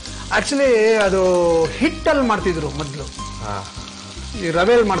 ಆಕ್ಚುಲಿ ಅದು ಹಿಟ್ಟಲ್ಲಿ ಮಾಡ್ತಿದ್ರು ಮೊದಲು, ಈ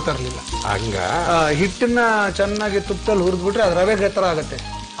ರವೆಲ್ ಮಾಡ್ತಾ ಇರ್ಲಿಲ್ಲ. ಹಂಗ ಹಿಟ್ಟನ್ನ ಚೆನ್ನಾಗಿ ತುಪ್ಪದಲ್ಲಿ ಹುರಿದ್ಬಿಟ್ರೆ ಅದು ರವೆ ತರ ಆಗುತ್ತೆ.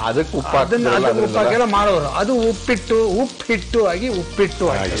 ಅದಕ್ಕೆ ಉಪ್ಪಾಗೆಲ್ಲ ಮಾಡೋರು. ಅದು ಉಪ್ಪಿಟ್ಟು, ಉಪ್ಪು ಹಿಟ್ಟು ಆಗಿ ಉಪ್ಪಿಟ್ಟು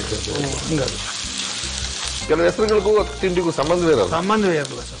ಆಗಿತ್ತು. ಕೆಲವು ಹೆಸರುಗಳಿಗೂ ತಿಂಡಿಗೂ ಸಂಬಂಧವೇ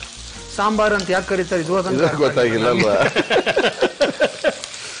ಇರಲ್ಲ ಸರ್. ಸಾಂಬಾರ್ ಅಂತ ಯಾಕೆ ಕರೀತಾರೆ ಇದು ಗೊತ್ತಾಗಿಲ್ಲ ಅಲ್ವಾ?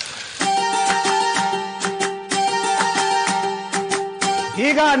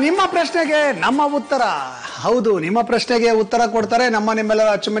 ಈಗ ನಿಮ್ಮ ಪ್ರಶ್ನೆಗೆ ನಮ್ಮ ಉತ್ತರ. ಹೌದು, ನಿಮ್ಮ ಪ್ರಶ್ನೆಗೆ ಉತ್ತರ ಕೊಡ್ತಾರೆ ನಿಮ್ಮೆಲ್ಲರ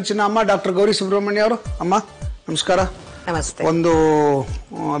ಅಚ್ಚುಮೆಚ್ಚಿನ ಅಮ್ಮ ಡಾಕ್ಟರ್ ಗೌರಿ ಸುಬ್ರಹ್ಮಣ್ಯ ಅವರು. ಅಮ್ಮ ನಮಸ್ಕಾರ. ನಮಸ್ತೆ. ಒಂದು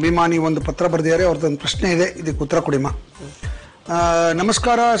ಅಭಿಮಾನಿ ಒಂದು ಪತ್ರ ಬರೆದಿದ್ದಾರೆ, ಅವ್ರದ್ದೊಂದು ಪ್ರಶ್ನೆ ಇದೆ, ಇದಕ್ಕೆ ಉತ್ತರ ಕೊಡಿಮ್ಮ.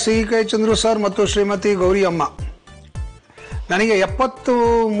 ನಮಸ್ಕಾರ ಸಿ.ಕೈ ಚಂದ್ರು ಸರ್ ಮತ್ತು ಶ್ರೀಮತಿ ಗೌರಿ ಅಮ್ಮ. ನನಗೆ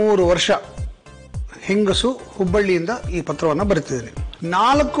 73 ವರ್ಷ, ಹೆಂಗಸು, ಹುಬ್ಬಳ್ಳಿಯಿಂದ ಈ ಪತ್ರವನ್ನು ಬರೆತಿದ್ದೀನಿ.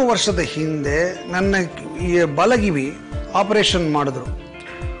 4 ವರ್ಷದ ಹಿಂದೆ ನನ್ನ ಬಲಗಿವಿ ಆಪರೇಷನ್ ಮಾಡಿದ್ರು.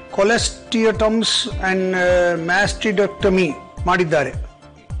 ಕೊಲೆಸ್ಟಿಯಟಮ್ಸ್ ಅಂಡ್ ಮ್ಯಾಸ್ಟಿಡಕ್ಟಮಿ ಮಾಡಿದ್ದಾರೆ.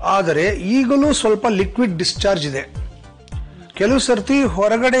 ಆದರೆ ಈಗಲೂ ಸ್ವಲ್ಪ ಲಿಕ್ವಿಡ್ ಡಿಸ್ಚಾರ್ಜ್ ಇದೆ. ಕೆಲವು ಸರ್ತಿ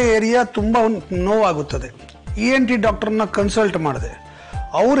ಹೊರಗಡೆ ಏರಿಯಾ ತುಂಬ ನೋವಾಗುತ್ತದೆ. ENT ಡಾಕ್ಟರ್ನ ಕನ್ಸಲ್ಟ್ ಮಾಡಿದೆ.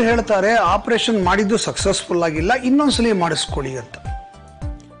 ಅವ್ರು ಹೇಳ್ತಾರೆ ಆಪರೇಷನ್ ಮಾಡಿದ್ದು ಸಕ್ಸಸ್ಫುಲ್ ಆಗಿಲ್ಲ, ಇನ್ನೊಂದ್ಸಲಿ ಮಾಡಿಸ್ಕೊಳ್ಳಿ ಅಂತ.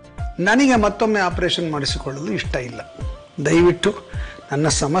 ನನಗೆ ಮತ್ತೊಮ್ಮೆ ಆಪರೇಷನ್ ಮಾಡಿಸಿಕೊಳ್ಳಲು ಇಷ್ಟ ಇಲ್ಲ. ದಯವಿಟ್ಟು ನನ್ನ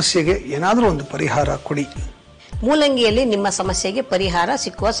ಸಮಸ್ಯೆಗೆ ಏನಾದರೂ ಒಂದು ಪರಿಹಾರ ಕೊಡಿ. ಮೂಲಂಗಿಯಲ್ಲಿ ನಿಮ್ಮ ಸಮಸ್ಯೆಗೆ ಪರಿಹಾರ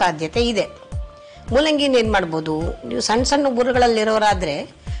ಸಿಕ್ಕುವ ಸಾಧ್ಯತೆ ಇದೆ. ಮೂಲಂಗಿನ ಏನ್ ಮಾಡ್ಬೋದು, ನೀವು ಸಣ್ಣ ಸಣ್ಣ ಊರುಗಳಲ್ಲಿರೋರಾದ್ರೆ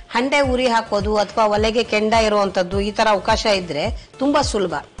ಹಂಡೆ ಉರಿ ಹಾಕೋದು ಅಥವಾ ಒಲೆಗೆ ಕೆಂಡ ಇರುವಂತದ್ದು, ಈ ತರ ಅವಕಾಶ ಇದ್ರೆ ತುಂಬಾ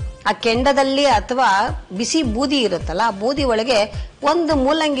ಸುಲಭ. ಆ ಕೆಂಡದಲ್ಲಿ ಅಥವಾ ಬಿಸಿ ಬೂದಿ ಇರುತ್ತಲ್ಲ, ಆ ಬೂದಿ ಒಳಗೆ ಒಂದು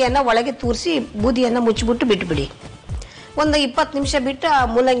ಮೂಲಂಗಿಯನ್ನ ಒಳಗೆ ತೂರಿಸಿ ಬೂದಿಯನ್ನ ಮುಚ್ಚಿಬಿಟ್ಟು ಬಿಟ್ಬಿಡಿ. ಒಂದು 20 ನಿಮಿಷ ಬಿಟ್ಟು ಆ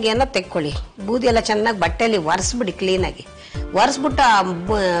ಮೂಲಂಗಿಯನ್ನ ತೆಕ್ಕೊಳ್ಳಿ. ಬೂದಿ ಎಲ್ಲ ಚೆನ್ನಾಗಿ ಬಟ್ಟೆಯಲ್ಲಿ ಒರೆಸ್ಬಿಡಿ, ಕ್ಲೀನಾಗಿ ಒರೆಸ್ಬಿಟ್ಟು ಆ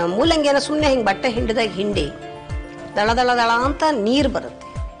ಮೂಲಂಗಿಯನ್ನ ಸುಮ್ಮನೆ ಹಿಂಗೆ ಬಟ್ಟೆ ಹಿಂಡಿದಾಗ ಹಿಂಡಿ ದಳ ದಳ ದಳ ಅಂತ ನೀರು ಬರುತ್ತೆ.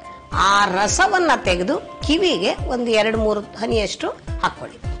 ಆ ರಸವನ್ನ ತೆಗೆದು ಕಿವಿಗೆ ಒಂದು 2-3 ಹನಿಯಷ್ಟು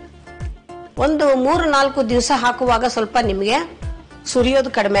ಹಾಕೊಳ್ಳಿ. ಒಂದು 3-4 ದಿವಸ ಹಾಕುವಾಗ ಸ್ವಲ್ಪ ನಿಮಗೆ ಸುರಿಯೋದು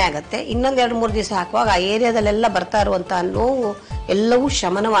ಕಡಿಮೆ ಆಗತ್ತೆ. ಇನ್ನೊಂದು 2-3 ದಿವಸ ಹಾಕುವಾಗ ಆ ಏರಿಯಾದಲ್ಲೆಲ್ಲ ಬರ್ತಾ ಇರುವಂತಹ ನೋವು ಎಲ್ಲವೂ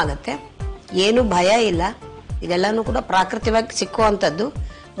ಶಮನವಾಗತ್ತೆ. ಏನು ಭಯ ಇಲ್ಲ. ಇದೆಲ್ಲಾನು ಕೂಡ ಪ್ರಾಕೃತಿಕವಾಗಿ ಸಿಕ್ಕುವಂಥದ್ದು.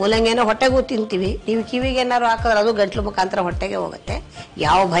 ಮೂಲಂಗಿನ ಹೊಟ್ಟೆಗೂ ತಿಂತೀವಿ, ನೀವು ಕಿವಿಗೆ ಏನಾದ್ರು ಹಾಕಿದ್ರೆ ಅದು ಗಂಟ್ಲು ಮುಖಾಂತರ ಹೊಟ್ಟೆಗೆ ಹೋಗುತ್ತೆ.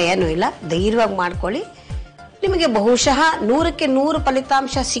 ಯಾವ ಭಯನೂ ಇಲ್ಲ, ಧೈರ್ಯವಾಗಿ ಮಾಡ್ಕೊಳ್ಳಿ. ನಿಮಗೆ ಬಹುಶಃ 100ಕ್ಕೆ 100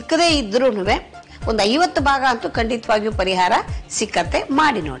 ಫಲಿತಾಂಶ ಸಿಕ್ಕದೇ ಇದ್ರೂ ಒಂದು 50 ಭಾಗ ಅಂತೂ ಖಂಡಿತವಾಗಿಯೂ ಪರಿಹಾರ ಸಿಕ್ಕತ್ತೆ.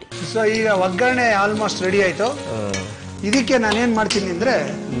 ಮಾಡಿ ನೋಡಿ. ಸೊ ಈಗ ಒಗ್ಗರಣೆ ಆಲ್ಮೋಸ್ಟ್ ರೆಡಿ ಆಯ್ತು. ಇದಕ್ಕೆ ನಾನೇನ್ ಮಾಡ್ತೀನಿ ಅಂದ್ರೆ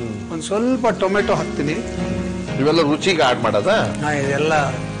ಒಂದ್ ಸ್ವಲ್ಪ ಟೊಮೆಟೊ ಹಾಕ್ತೀನಿ. ಇವೆಲ್ಲ ರುಚಿಗೆ ಆಡ್ ಮಾಡೋದಾ? ಇದೆಲ್ಲ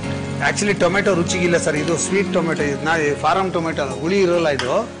ಆಕ್ಚುಲಿ ಟೊಮೆಟೊ ರುಚಿಗಿಲ್ಲ ಸರ್, ಇದು ಸ್ವೀಟ್ ಟೊಮೆಟೊ. ಫಾರಂ ಟೊಮೆಟೊ ಹುಳಿ ಇರೋಲ್ಲ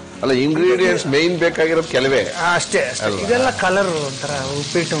ಇದು. ಅಲ್ಲ, ಇಂಗ್ರೀಡಿಯೆಂಟ್ಸ್ ಮೇನ್ ಬೇಕಾಗಿರೋದು ಕೆಲವೇ ಅಷ್ಟೇ. ಇದೆಲ್ಲ ಕಲರ್ ಒಂಥರ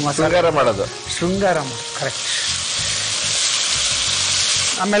ಉಪ್ಪಿಟ್ಟು ಮಸಾಲ ಮಾಡೋದು, ಶೃಂಗಾರ ಕರೆಕ್ಟ್.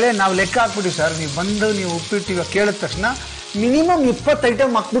 ಆಮೇಲೆ ನಾವು ಲೆಕ್ಕ ಹಾಕ್ಬಿಡಿ ಸರ್, ನೀವು ಬಂದು ನೀವು ಉಪ್ಪಿಟ್ಟು ಈಗ ಕೇಳಿದ ತಕ್ಷಣ ಮಿನಿಮಮ್ 20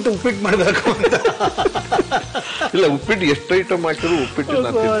 ಐಟಮ್ ಹಾಕ್ಬಿಟ್ಟು ಉಪ್ಪಿಟ್ಟು ಮಾಡ್ಬೇಕು ಅಂತ. ಇಲ್ಲ, ಉಪ್ಪಿಟ್ಟು ಎಷ್ಟು ಐಟಮ್ ಹಾಕಿದ್ರು ಉಪ್ಪಿಟ್ಟು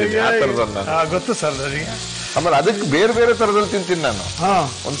ನಾನು ತಿಂತೀನಿ, ಆ ತರದಲ್ಲಿ ನಾನು. ಗೊತ್ತು ಸರ್ ನನಗೆ. ಆಮೇಲೆ ಅದಕ್ಕೆ ಬೇರೆ ಬೇರೆ ತರದಲ್ಲಿ ತಿಂತೀನಿ ನಾನು.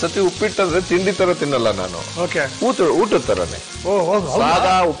 ಒಂದ್ಸತಿ ಉಪ್ಪಿಟ್ಟು ಅಂದ್ರೆ ತಿಂಡಿ ತರ ತಿನ್ನಲ್ಲ ನಾನು, ಊಟದ ತರನೇ.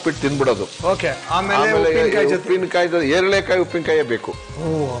 ಸಾದಾ ಉಪ್ಪಿಟ್ಟು ತಿನ್ಬಿಡೋದು. ಆಮೇಲೆ ಉಪ್ಪಿನಕಾಯಿ, ಏರಳೆಕಾಯಿ ಉಪ್ಪಿನಕಾಯಿ ಬೇಕು,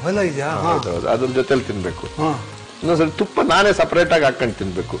 ಅವೆಲ್ಲ ಇದೆಯಾ? ಅದ್ರ ಜೊತೆಲಿ ತಿನ್ಬೇಕು. ಇನ್ನೊಂದ್ಸರಿ ತುಪ್ಪ ನಾನೇ ಸಪರೇಟ್ ಆಗಿ ಹಾಕೊಂಡು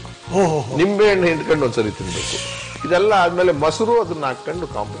ತಿನ್ಬೇಕು, ನಿಂಬೆ ಹಣ್ಣು ಹಿಂಡ್ಕೊಂಡು ಒಂದ್ಸರಿ ತಿನ್ಬೇಕು. ಇದೆಲ್ಲ ಆದ್ಮೇಲೆ ಮೊಸರು ಅದನ್ನ ಹಾಕೊಂಡು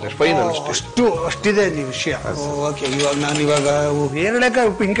ಕಾಂಬಿನೇಷನ್ ಫೈನಲ್. ಅಷ್ಟಿದೆ ವಿಷಯ. ಇವಾಗ ಏರಳೆಕಾಯಿ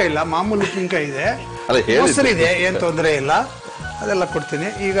ಉಪ್ಪಿನಕಾಯಿ ಇಲ್ಲ, ಮಾಮೂಲು ಉಪ್ಪಿನಕಾಯಿ ಇದೆ, ಮೊಸರು ಇದೆ, ಏನ್ ತೊಂದರೆ ಇಲ್ಲ, ಅದೆಲ್ಲ ಕೊಡ್ತೀನಿ.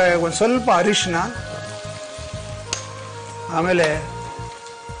 ಈಗ ಒಂದ್ ಸ್ವಲ್ಪ ಅರಿಶಿನ, ಆಮೇಲೆ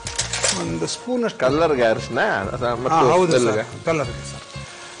ಒಂದು ಸ್ಪೂನ್ ಅಷ್ಟು ಕಲರ್ಗೆ ಅರಿಶಿನ. ಹೌದು ಕಲರ್ಗೆ ಸರ್.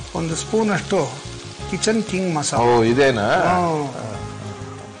 ಒಂದು ಸ್ಪೂನ್ ಅಷ್ಟು ಕಿಚನ್ ಕಿಂಗ್ ಮಸಾಲ. ಇದೇನಾ?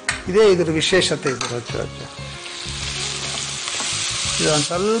 ಇದೇ ಇದ್ರ ವಿಶೇಷತೆ. ಇದೊಂದು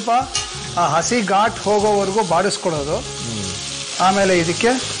ಸ್ವಲ್ಪ ಆ ಹಸಿ ಘಾಟ್ ಹೋಗೋವರೆಗೂ ಬಾಡಿಸ್ಕೊಡೋದು. ಆಮೇಲೆ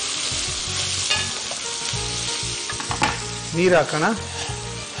ಇದಕ್ಕೆ ನೀರು ಹಾಕೋಣ.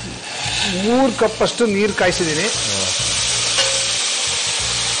 3 ಕಪ್ ಅಷ್ಟು ನೀರು ಕಾಯಿಸಿದ್ದೀನಿ.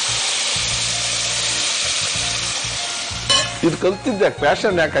 ಇದು ಕಲ್ತಿದ್ದೆ,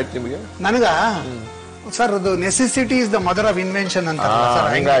 ಪ್ಯಾಷನ್ ಯಾಕಾಯ್ತು ನಿಮಗೆ? ನನಗ ಸರ್ ಅದು necessity is the mother of invention ಅಂತ.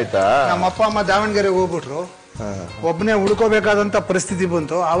 ನಮ್ಮ ಅಪ್ಪ ಅಮ್ಮ ದಾವಣಗೆರೆಗೆ ಹೋಗ್ಬಿಟ್ರು, ಒಬ್ಬನೇ ಉಳ್ಕೋಬೇಕಾದಂತ ಪರಿಸ್ಥಿತಿ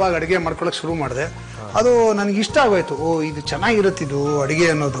ಬಂತು. ಆವಾಗ ಅಡಿಗೆ ಮಾಡ್ಕೊಳಕ್ ಶುರು ಮಾಡಿದೆ. ಅದು ನನಗೆ ಇಷ್ಟ ಆಗೋಯ್ತು. ಇದು ಚೆನ್ನಾಗಿರುತ್ತಿದ್ದು ಅಡಿಗೆ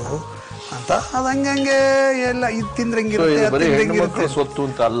ಅನ್ನೋದು ಅಂತ. ಅದ್ ಹಂಗೆ ಎಲ್ಲ ಇದು ತಿಂದ್ರಂಗಿರುತ್ತೆ ಸ್ವತ್ತು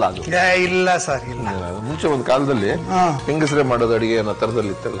ಅಂತ ಅಲ್ಲ ಅದು. ಇಲ್ಲ ಸರ್, ಇಲ್ಲ. ಮುಂಚೆ ಒಂದು ಕಾಲದಲ್ಲಿ ಹೆಂಗಸರೇ ಮಾಡೋದು ಅಡಿಗೆ ಅನ್ನೋ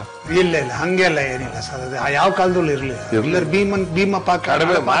ತರದಲ್ಲಿ ಇತ್ತಲ್ಲ. ಇಲ್ಲ ಹಂಗೆಲ್ಲ ಏನಿಲ್ಲ ಸರ್. ಅದು ಯಾವ ಕಾಲದಲ್ಲೂ ಇರ್ಲಿಲ್ಲ. ಭೀಮ ಪಾಕ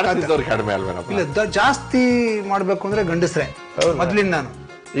ಕಡಿಮೆ ಅಲ್ವೇನಪ್ಪ? ಇಲ್ಲ, ಜಾಸ್ತಿ ಮಾಡ್ಬೇಕು ಅಂದ್ರೆ ಗಂಡಸ್ರೆ ಮೊದ್ಲಿಂದ. ನಾನು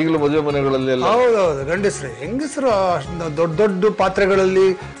ಈಗಲೂ ಮದುವೆ ಮನೆಗಳಲ್ಲಿ ಹೌದೌದು ಗಂಡಸ್ರೆ. ಹೆಂಗಸರು ದೊಡ್ಡ ದೊಡ್ಡ ಪಾತ್ರೆಗಳಲ್ಲಿ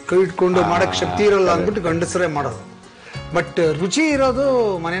ಕೈ ಇಟ್ಕೊಂಡು ಮಾಡಕ್ ಶಕ್ತಿ ಇರಲ್ಲ ಅಂದ್ಬಿಟ್ಟು ಗಂಡಸರೇ ಮಾಡೋದು. ಬಟ್ ರುಚಿ ಇರೋದು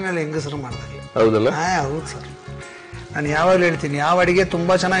ಮನೆಯಲ್ಲಿ ಹೆಂಗಸರು ಮಾಡಿದಾಗ. ಹೌದಲ್ಲ? ಹೌದು ಸರ್. ನಾನು ಯಾವಾಗಲೂ ಹೇಳ್ತೀನಿ, ಯಾವ ಅಡಿಗೆ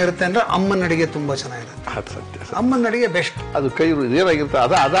ತುಂಬಾ ಚೆನ್ನಾಗಿರುತ್ತೆ ಅಂದ್ರೆ ಅಮ್ಮನ ಅಡಿಗೆ ತುಂಬಾ ಚೆನ್ನಾಗಿರುತ್ತೆ. ಅಮ್ಮನ ಅಡಿಗೆ ಬೆಸ್ಟ್. ಅದು ಕೈ ಏನಾಗಿರುತ್ತೆ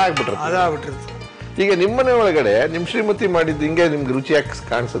ಅದಾಗ್ಬಿಟ್ಟಿರುತ್ತೆ. ಈಗ ನಿಮ್ಮನೆ ಒಳಗಡೆ ನಿಮ್ ಶ್ರೀಮತಿ ಮಾಡಿದ್ದು ಹಿಂಗೆ ನಿಮ್ಗೆ ರುಚಿ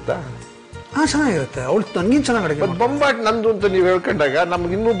ಕಾಣಿಸುತ್ತಾ? ಚೆನ್ನಾಗಿರುತ್ತೆ. ಅವಳು ನನ್ಗಿನ್ ಚೆನ್ನಾಗಿ ಅಡಿಗೆ. ಬೊಂಬಾಟ್ ನಂದು ಅಂತ ನೀವು ಹೇಳ್ಕೊಂಡಾಗ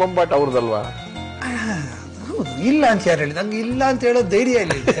ನಮ್ಗೆ ಇನ್ನೂ ಬೊಂಬಾಟ್ ಅವ್ರದಲ್ವಾ? ಹೌದು. ಇಲ್ಲ ಅಂತ ಯಾರು ಹೇಳಿದ? ಹಂಗೆ ಇಲ್ಲ ಅಂತ ಹೇಳೋ ಧೈರ್ಯ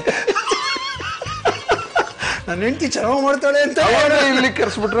ಎಲ್ಲಿದೆ? ನನ್ನ ಹೆಂಡತಿ ಚೆನ್ನಾಗಿ ಮಾಡ್ತಾಳೆ ಅಂತ ಇಲ್ಲಿ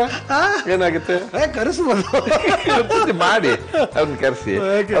ಕರೆಸ್ಬಿಟ್ರೆ ಏನಾಗುತ್ತೆ? ಕರೆಸ್ಬೋದು, ಮಾಡಿ ಅವ್ರನ್ನ ಕರೆಸಿ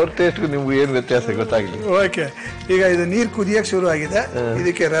ಅವ್ರ ಟೇಸ್ಟ್ ನಿಮ್ಗೆ ಏನ್ ವ್ಯತ್ಯಾಸ ಗೊತ್ತಾಗ್ಲಿ. ಓಕೆ. ಈಗ ಇದು ನೀರು ಕುದಿಯಕ್ ಶುರು ಆಗಿದೆ.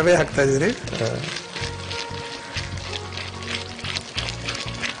 ಇದಕ್ಕೆ ರವೆ ಹಾಕ್ತಾ ಇದೀರಿ.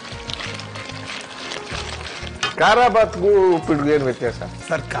 ಖಾರ ಬಾತ್ಗೂ ಉಪ್ಪಿಟ್ಗೂ ಏನ್ ವ್ಯತ್ಯಾಸ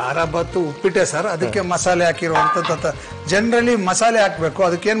ಸರ್? ಖಾರ ಬಾತು ಉಪ್ಪಿಟ್ಟೆ ಸರ್. ಅದಕ್ಕೆ ಮಸಾಲೆ ಹಾಕಿರುವಂತ ಜನರಲಿ ಮಸಾಲೆ ಹಾಕ್ಬೇಕು.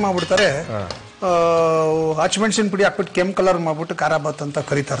 ಅದಕ್ಕೆ ಏನ್ ಮಾಡ್ಬಿಡ್ತಾರೆ, ಹಸಿಮೆಣಸಿನ ಪುಡಿ ಹಾಕ್ಬಿಟ್ಟು ಕೆಂಪು ಕಲರ್ ಮಾಡ್ಬಿಟ್ಟು ಖಾರ ಬಾತ್ ಅಂತ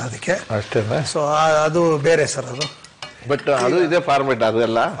ಕರೀತಾರೆ ಅದಕ್ಕೆ. ಅಷ್ಟೇನಾ? ಸೊ ಅದು ಬೇರೆ ಸರ್ ಅದು. ಬಟ್ ಅದು ಇದೆ ಫಾರ್ಮೆಟ್,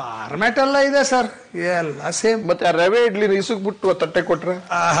 ಅದೆಲ್ಲ ಫಾರ್ಮೆಟ್ ಎಲ್ಲ ಇದೆ ಸರ್, ಎಲ್ಲ ಸೇಮ್. ಮತ್ತೆ ಆ ರವೆ ಇಡ್ಲಿ ಇಸುಕ್ಬಿಟ್ಟು ತಟ್ಟೆ ಕೊಟ್ರೆ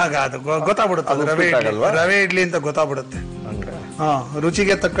ಹಾಗ ಅದು ಗೊತ್ತಾಗ್ಬಿಡುತ್ತೆ. ರವೆ ಇಡ್ಲಿ ಅಂತ ಗೊತ್ತಾಗ್ಬಿಡುತ್ತೆ.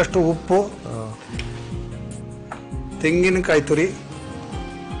 ರುಚಿಗೆ ತಕ್ಕಷ್ಟು ಉಪ್ಪು, ತೆಂಗಿನಕಾಯಿ ತುರಿ,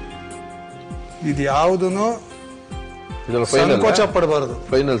 ಇದು ಯಾವುದೂ ಸಂಕೋಚ ಪಡಬಾರದು.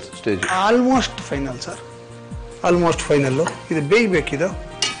 Final stage, almost final sir, almost final. ಇದು ಬೇಯ್ಬೇಕಿದು.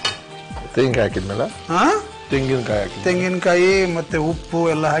 ತೆಂಗಿನಕಾಯಿ ಹಾಕಿದ್ಮೇಲೆ ತೆಂಗಿನಕಾಯಿ ಮತ್ತೆ ಉಪ್ಪು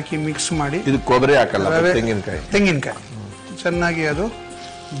ಎಲ್ಲ ಹಾಕಿ ಮಿಕ್ಸ್ ಮಾಡಿ. ಇದು ಕೊಬ್ಬರಿ ಹಾಕಲ್ಲ, ತೆಂಗಿನಕಾಯಿ ಚೆನ್ನಾಗಿ ಅದು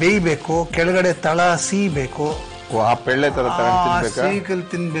ಬೇಯ್ಬೇಕು. ಕೆಳಗಡೆ ತಳ ಸೀಬೇಕು, ಸೀಕಲ್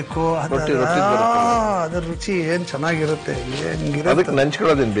ತಿನ್ಬೇಕು. ಅದ್ರ ರುಚಿ ಏನ್ ಚೆನ್ನಾಗಿರುತ್ತೆ. ಅದಕ್ಕೆ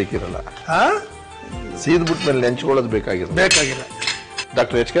ನೆಂಚ್ಕೊಳ್ಳೋದೇನ್ ಬೇಕಿರಲ್ಲ, ಸೀದ್ಬಿಟ್ಮೇಲೆ ನೆಂಚ್ಕೊಳ್ಳೋದು ಬೇಕಾಗಿಲ್ಲ.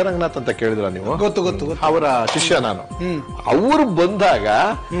 ಡಾಕ್ಟರ್ ಎಚ್ ಕೆ ರಂಗನಾಥ್ ಅಂತ ಕೇಳಿದ್ರ ನೀವು? ಗೊತ್ತು. ಅವರ ಶಿಷ್ಯ ನಾನು. ಅವರು ಬಂದಾಗ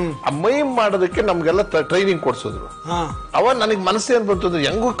ಮೈಮ್ ಮಾಡೋದಕ್ಕೆ ನಮ್ಗೆಲ್ಲ ಟ್ರೈನಿಂಗ್ ಕೊಡ್ಸಿದ್ರು. ಅವ ನನಗ್ ಮನಸ್ಸೇನ್ ಬಂತು ಅಂದ್ರೆ,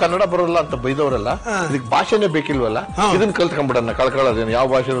 ಹೆಂಗೂ ಕನ್ನಡ ಬರೋಲ್ಲ ಅಂತ ಬೈದವರಲ್ಲ, ಇದಕ್ ಭಾಷೆನೇ ಬೇಕಿಲ್ವಲ್ಲ, ಇದನ್ನ ಕಲ್ತ್ಕೊಂಡ್ಬಿಡೋಣ, ಕಳ್ಕೊಳ್ಳೋದೇನು, ಯಾವ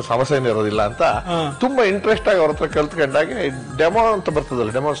ಭಾಷೆನೂ ಸಮಸ್ಯೆನೇ ಇರೋದಿಲ್ಲ ಅಂತ ತುಂಬಾ ಇಂಟ್ರೆಸ್ಟ್ ಆಗಿ ಅವ್ರ ಹತ್ರ ಕಲ್ತ್ಕೊಂಡಾಗ ಡೆಮೋ ಅಂತ ಬರ್ತದಲ್ಲ,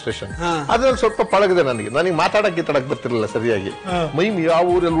 ಡೆಮಾನ್ಸ್ಟ್ರೇಷನ್, ಅದ್ರಲ್ಲಿ ಸ್ವಲ್ಪ ಪಳಗಿದೆ. ನನಗೆ ಮಾತಾಡಕ್ ಬರ್ತಿರ್ಲಿಲ್ಲ ಸರಿಯಾಗಿ. ಮೈಮ್ ಯಾವ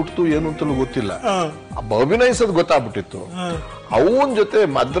ಊರಲ್ಲಿ ಹುಟ್ಟಿತು ಏನು ಅಂತಲೂ ಗೊತ್ತಿಲ್ಲ. ಅಭಿನಯಿಸೋದು ಗೊತ್ತಾಗ್ಬಿಟ್ಟಿತ್ತು. ಅವನ್ ಜೊತೆ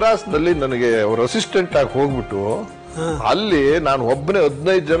ಮದ್ರಾಸ್ನಲ್ಲಿ ನನಗೆ ಅವ್ರ ಅಸಿಸ್ಟೆಂಟ್ ಆಗಿ ಹೋಗ್ಬಿಟ್ಟು, ಅಲ್ಲಿ ನಾನು ಒಬ್ಬನೇ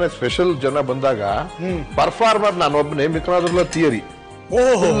 15 ಜನ ಸ್ಪೆಷಲ್ ಜನ ಬಂದಾಗ ಪರ್ಫಾರ್ಮರ್ ನಾನು ಒಬ್ಬನೇ, ಮಿಕ್ಕಾದ್ರಲ್ಲ ಥಿಯರಿ.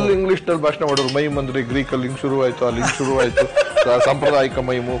 ಇಂಗ್ಲಿಷ್ ನಲ್ಲಿ ಭಾಷಣ ಮಾಡೋರು. ಮೈಮ್ ಅಂದ್ರೆ ಗ್ರೀಕ್ ಅಲ್ಲಿ ಹಿಂಗ್ ಶುರು ಆಯ್ತು, ಅಲ್ಲಿ ಹಿಂಗ್ ಶುರು ಆಯ್ತು, ಸಾಂಪ್ರದಾಯಿಕ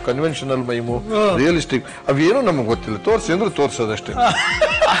ಮೈಮು, ಕನ್ವೆನ್ಷನಲ್ ಮೈಮು, ರಿಯಲಿಸ್ಟಿಕ್, ಅವೇನು ನಮ್ಗೆ ಗೊತ್ತಿಲ್ಲ. ತೋರ್ಸಿ ಅಂದ್ರೆ ತೋರ್ಸೋದಷ್ಟೇ.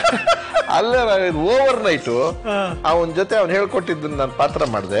 ಅಲ್ಲೇ ಓವರ್ ನೈಟ್ ಅವನ ಜೊತೆ ಅವ್ನು ಹೇಳ್ಕೊಟ್ಟಿದ್ದನ್ನ ನಾನು ಪಾತ್ರ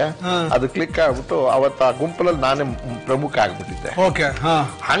ಮಾಡಿದೆ. ಅದು ಕ್ಲಿಕ್ ಆಗ್ಬಿಟ್ಟು ಅವತ್ತು ಆ ಗುಂಪಲ್ಲಿ ನಾನೇ ಪ್ರಮುಖ ಆಗ್ಬಿಟ್ಟಿದ್ದೆ.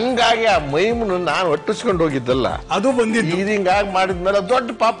 ಹಂಗಾಗಿ ಆ ಮೈಮ್ನು ನಾನು ಒಟ್ಟಿಸ್ಕೊಂಡು ಹೋಗಿದ್ದಲ್ಲ, ಅದು ಬಂದಿದ್ದು ಹಿಂಗಾಗಿ ಮಾಡಿದ್ಮೇಲೆ ದೊಡ್ಡ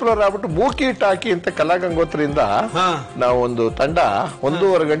ಪಾಪ್ಯುಲರ್ ಆಗ್ಬಿಟ್ಟು ಮೂಕಿ ಹಿಟ್ ಹಾಕಿ ಅಂತ ಕಲಾಗಂಗೋತ್ರಿಯಿಂದ ನಾವು ಒಂದು ತಂಡ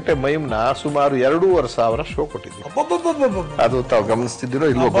 1.5 ಗಂಟೆ ಮೈಮ್ನ ಸುಮಾರು 2,500 ಶೋ ಕೊಟ್ಟಿದ್ವಿ. ಅದು ತಾವು ಗಮನಿಸ್ತಿದ್ದೀರೋ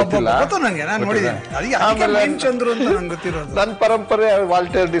ಇಲ್ವೋ ಗೊತ್ತಿಲ್ಲ. ನನ್ನ ಪರಂಪರೆ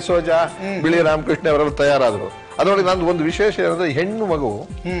ವಾಲ್ಟೇರ್ ಡಿಸೋಜಾ, ಬಿಳಿ ರಾಮಕೃಷ್ಣ ಅವರೆಲ್ಲ ತಯಾರಾದ್ರು. ಅದರೊಳಗೆ ನಂದು ಒಂದು ವಿಶೇಷ ಏನಂದ್ರೆ, ಹೆಣ್ಣು ಮಗು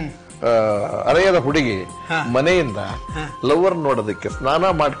ಅರೆಯದ ಹುಡುಗಿ ಮನೆಯಿಂದ ಲವರ್ ನೋಡೋದಕ್ಕೆ ಸ್ನಾನ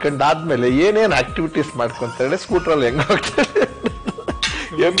ಮಾಡ್ಕೊಂಡಾದ್ಮೇಲೆ ಏನೇನ್ ಆಕ್ಟಿವಿಟೀಸ್ ಮಾಡ್ಕೊಂತ ಹೇಳಿ ಸ್ಕೂಟರ್ ಅಲ್ಲಿ ಹೆಂಗ ಹೋಗ್ತಾರೆ.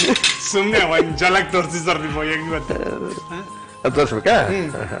 ಸುಮ್ನೆ ಒಂದ್ ಜಲಕ್ ತೋರಿಸಿ ಸರ್ ನೀವು ಹೆಂಗ್ ಅದು ತೋರ್ಸ್ಬೇಕಾ?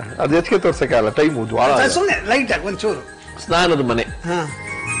 ಅದು ಹೆಚ್ಚಿಗೆ ತೋರ್ಸಕ್ಕಲ್ಲ, ಟೈಮ್ ಸುಮ್ನೆ ಲೈಟ್ ಆಗಿ ಒಂಚೂರು. ಸ್ನಾನದ ಮನೆ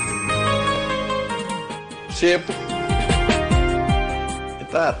ಶೇಪ್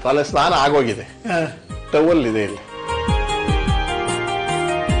ಆಯ್ತಾ, ತಲೆ ಸ್ನಾನ ಆಗೋಗಿದೆ, ಟವಲ್ ಇದೆ ಇಲ್ಲಿ.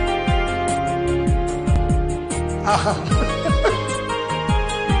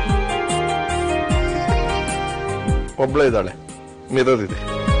 ಒಬ್ಳೆ ಇದ್ದಾಳೆ, ಮಿರರ್ ಇದೆ.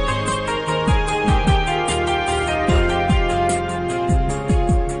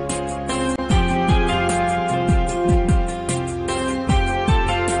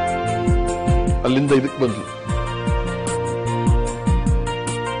 ಅಲ್ಲಿಂದ ಇದಕ್ಕೆ ಬಂದ್ಲು,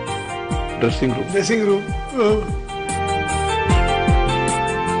 ಡ್ರೆಸ್ಸಿಂಗ್ ರೂಮ್.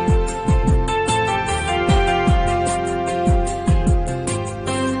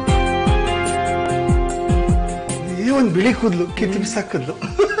 ಈ ಒಂದು ಬಿಳಿ ಕೂದಲು ಕಿತ್ತು ಬಿಸಾಕದ್ಲು.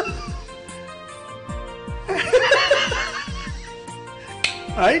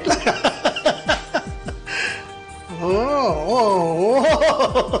 ಆಯ್ತಲ್ಲ.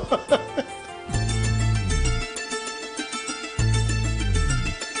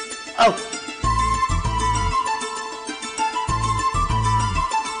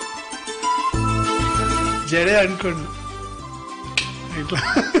 ಜಡೆ ಅನ್ಕೊಂಡು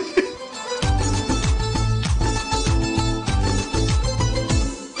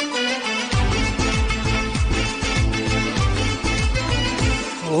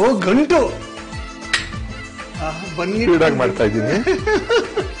ಓ ಗಂಟು ಬನ್ನಿ ಮಾಡ್ತಾ ಇದ್ದೀನಿ.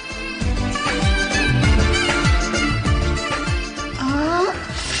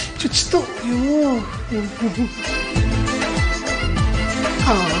 ಚುಚ್ಚಿತು.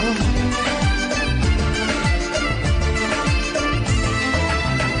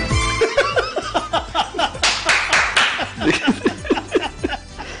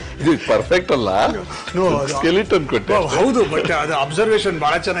 ಇದು ಪರ್ಫೆಕ್ಟ್ ಅಲ್ಲ, ಸ್ಕೆಲಿಟನ್ ಕೊಟ್ಟೆ. ಹೌದು, ಬಟ್ ಅದು ಅಬ್ಸರ್ವೇಷನ್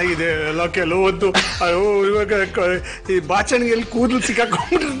ಬಹಳ ಚೆನ್ನಾಗಿದೆ. ಎಲ್ಲ ಕೆಲವೊಂದು ಇವಾಗ ಈ ಬಾಚಣಿಗೆಲ್ಲಿ ಕೂದಲು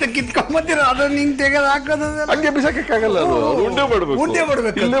ಸಿಕ್ಕಾಕೊಂಡ್ಬಿಟ್ಟಿರುತ್ತೆ, ಕಿತ್ಕೊಂಬತ್ತೀರ, ಅದನ್ನ ಹಿಂಗ್ ತೆಗೆದು ಹಾಕೋದು ಹಂಗೆ ಬಿಸಾಕಕ್ಕಾಗಲ್ಲ. ಅದು ಉಂಡೆ ಮಾಡ್ಬೇಕು,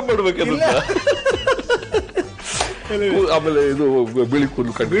 ಇಲ್ಲೇ ಮಾಡ್ಬೇಕು. ಆಮೇಲೆ ಇದು ಬಿಳಿ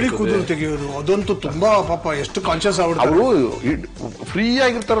ಕೂದಲು ತೆಗೆಯೋದು, ಅದಂತೂ ತುಂಬಾ ಪಾಪ ಎಷ್ಟು ಕಾನ್ಶಿಯಸ್ ಆಗ್ಬಿಡ್ತಾರೆ. ಅವರು ಫ್ರೀ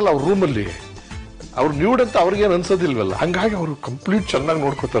ಆಗಿರ್ತಾರಲ್ಲ ಅವ್ರ ರೂಮಲ್ಲಿ, ಅವ್ರು ನ್ಯೂಡ್ ಅಂತ ಅವ್ರಿಗೇನು ಅನ್ಸೋದಿಲ್ವಲ್ಲ, ಹಂಗಾಗಿ ಅವ್ರು ಕಂಪ್ಲೀಟ್ ಚೆನ್ನಾಗಿ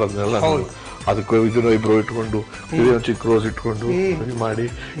ನೋಡ್ಕೋತಾರ ಅದನ್ನೆಲ್ಲ. ಅದಕ್ಕೆ ಇದನ್ನ ಇಬ್ರು ಇಟ್ಕೊಂಡು ಚಿಕ್ಕ ರೋಸ್ ಇಟ್ಕೊಂಡು ಮಾಡಿ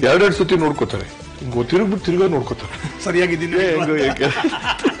 2 ಸತಿ ನೋಡ್ಕೋತಾರೆ. ಹಿಂಗ ತಿರುಗ್ಬಿಟ್ಟು ತಿರ್ಗಾ ನೋಡ್ಕೋತಾರೆ ಸರಿಯಾಗಿದ್ದೀನಿ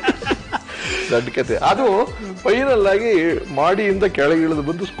ದೊಡ್ಡ ಕತೆ. ಅದು ಫೈನಲ್ ಆಗಿ ಮಾಡಿಯಿಂದ ಕೆಳಗೆ ಇಳಿದು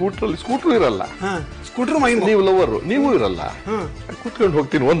ಬಂದು ಸ್ಕೂಟರ್ ಇರಲ್ಲ, ಸ್ಕೂಟರ್ ನೀವು ಲವರ್, ನೀವು ಇರಲ್ಲ, ಕೂತ್ಕೊಂಡು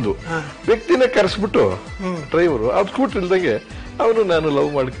ಹೋಗ್ತೀನಿ. ಒಂದು ವ್ಯಕ್ತಿನ ಕರೆಸ್ಬಿಟ್ಟು ಡ್ರೈವರು ಅವ್ರು ಸ್ಕೂಟರ್ ಇಲ್ದಂಗೆ ಅವನು ನಾನು ಲವ್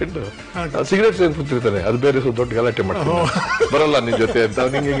ಮಾಡ್ಕೊಂಡು ಸಿಗರೇಟ್ ಸೇರಿ ಕೂತಿರ್ತಾನೆ. ಅದು ಬೇರೆ ದೊಡ್ಡ ಗಲಾಟೆ ಮಾಡ್ತಾನೆ, ಬರಲ್ಲ ನಿನ್ ಜೊತೆ ಅಂತ.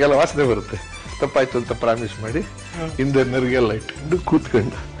 ನಿಂಗೆ ಹಿಂಗೆಲ್ಲ ವಾಸನೆ ಬರುತ್ತೆ, ತಪ್ಪಾಯ್ತು ಅಂತ ಪ್ರಾಮಿಸ್ ಮಾಡಿ ಹಿಂದೆ ನೆರಿಗೆಲ್ಲ ಇಟ್ಕೊಂಡು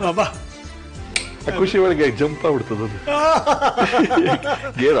ಕೂತ್ಕೊಂಡು ಖುಷಿ ಒಳಗೆ ಜಂಪ್ ಆಗ್ಬಿಡ್ತದ.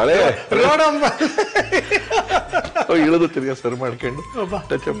 ಅದು ಇಳಿದು ತಿರ್ಗಾ ಸರ್ ಮಾಡ್ಕೊಂಡು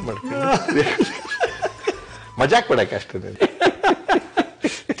ಟಚ್ ಅಪ್ ಮಾಡ್ಕೊಂಡು ಮಜಾಕ್ ಪಡಕ್ಕೆ ಅಷ್ಟೇ.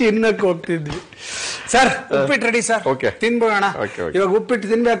 ತಿನ್ನಕ್ ಹೋಗ್ತಿದ್ವಿ ಸರ್. ಉಪ್ಪಿಟ್ಟು ರೆಡಿ ಸರ್, ತಿನ್ಬೋಣ. ಇವಾಗ ಉಪ್ಪಿಟ್ಟು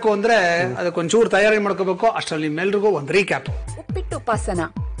ತಿನ್ಬೇಕು ಅಂದ್ರೆ ಅದಕ್ಕೊಂಚೂರು ತಯಾರಿ ಮಾಡ್ಕೋಬೇಕು. ಅಷ್ಟರಲ್ಲಿ ನಿಮ್ಮೆಲ್ರಿಗೂ ಒಂದು ರೀಕ್ಯಾಪ್. ಉಪ್ಪಿಟ್ಟು ಉಪಾಸನ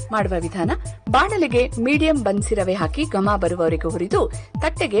ಮಾಡುವ ವಿಧಾನ: ಬಾಣಲೆಗೆ ಮೀಡಿಯಂ ಬನ್ಸಿ ರವೆ ಹಾಕಿ ಘಮ ಬರುವವರೆಗೂ ಹುರಿದು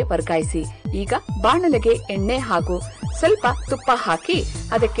ತಟ್ಟೆಗೆ ವರ್ಗಾಯಿಸಿ. ಈಗ ಬಾಣಲೆಗೆ ಎಣ್ಣೆ ಹಾಗೂ ಸ್ವಲ್ಪ ತುಪ್ಪ ಹಾಕಿ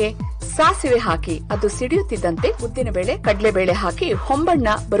ಅದಕ್ಕೆ ಸಾಸಿವೆ ಹಾಕಿ ಅದು ಸಿಡಿಯುತ್ತಿದ್ದಂತೆ ಉದ್ದಿನಬೇಳೆ, ಕಡಲೆಬೇಳೆ ಹಾಕಿ ಹೊಂಬಣ್ಣ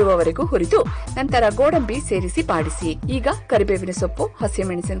ಬರುವವರೆಗೂ ಹುರಿದು ನಂತರ ಗೋಡಂಬಿ ಸೇರಿಸಿ ಬಾಡಿಸಿ. ಈಗ ಕರಿಬೇವಿನ ಸೊಪ್ಪು,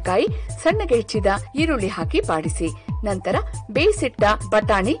 ಹಸಿಮೆಣಸಿನಕಾಯಿ, ಸಣ್ಣಗೆ ಹೆಚ್ಚಿದ ಈರುಳ್ಳಿ ಹಾಕಿ ಬಾಡಿಸಿ. ನಂತರ ಬೇಯಿಸಿಟ್ಟ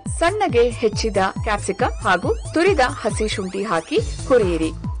ಬಟಾಣಿ, ಸಣ್ಣಗೆ ಹೆಚ್ಚಿದ ಕ್ಯಾಪ್ಸಿಕಮ್ ಹಾಗೂ ತುರಿದ ಹಸಿ ಶುಂಠಿ ಹಾಕಿ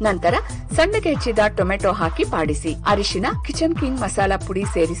ಹುರಿಯಿರಿ. ನಂತರ ಸಣ್ಣಗೆ ಹೆಚ್ಚಿದ ಟೊಮೆಟೊ ಹಾಕಿ ಬಾಡಿಸಿ, ಅರಿಶಿನ, ಕಿಚನ್ ಕಿಂಗ್ ಮಸಾಲಾ ಪುಡಿ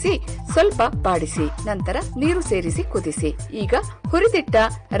ಸೇರಿಸಿ ಸ್ವಲ್ಪ ಬಾಡಿಸಿ, ನಂತರ ನೀರು ಸೇರಿಸಿ ಕುದಿಸಿ. ಈಗ ಹುರಿದಿಟ್ಟ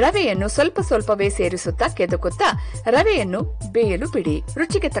ರವೆಯನ್ನು ಸ್ವಲ್ಪ ಸ್ವಲ್ಪವೇ ಸೇರಿಸುತ್ತಾ ಕೆದಕುತ್ತಾ ರವೆಯನ್ನು ಬೇಯಲು ಬಿಡಿ.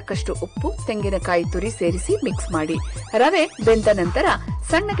 ರುಚಿಗೆ ತಕ್ಕಷ್ಟು ಉಪ್ಪು, ತೆಂಗಿನಕಾಯಿ ತುರಿ ಸೇರಿಸಿ ಮಿಕ್ಸ್ ಮಾಡಿ. ರವೆ ಬೆಂದ ನಂತರ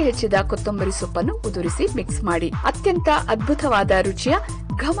ಸಣ್ಣಗೆ ಹೆಚ್ಚಿದ ಕೊತ್ತಂಬರಿ ಸೊಪ್ಪನ್ನು ಉದುರಿಸಿ ಮಿಕ್ಸ್ ಮಾಡಿ. ಅತ್ಯಂತ ಅದ್ಭುತವಾದ ರುಚಿಯ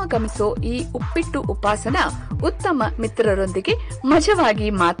ಘಮಘಮಿಸೋ ಈ ಉಪ್ಪಿಟ್ಟು ಉಪಾಸನ ಉತ್ತಮ ಮಿತ್ರರೊಂದಿಗೆ ಮಜವಾಗಿ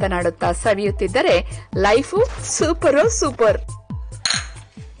ಮಾತನಾಡುತ್ತಾ ಸವಿಯುತ್ತಿದ್ದರೆ ಲೈಫು ಸೂಪರ್.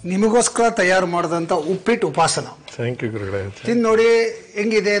 ನಿಮಗೋಸ್ಕರ ತಯಾರು ಮಾಡಿದಂತ ಉಪ್ಪಿಟ್ಟು ಉಪಾಸನ. ಥ್ಯಾಂಕ್ ಯು ಗುರುಗಳೇ. ತಿಂದು ನೋಡಿ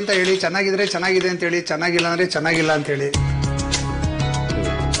ಹೆಂಗಿದೆ ಅಂತ ಹೇಳಿ, ಚೆನ್ನಾಗಿದ್ರೆ ಚೆನ್ನಾಗಿದೆ ಅಂತ ಹೇಳಿ, ಚೆನ್ನಾಗಿಲ್ಲ ಅಂದ್ರೆ ಚೆನ್ನಾಗಿಲ್ಲ ಅಂತ ಹೇಳಿ.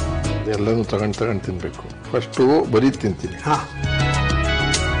 ಎಲ್ಲನೂ ತಗೊಂಡು ತಿನ್ಬೇಕು. ಫಸ್ಟು ಬರೀ ತಿಂತೀನಿ.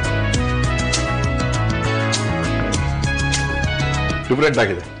 ಡಿಫ್ರೆಂಟ್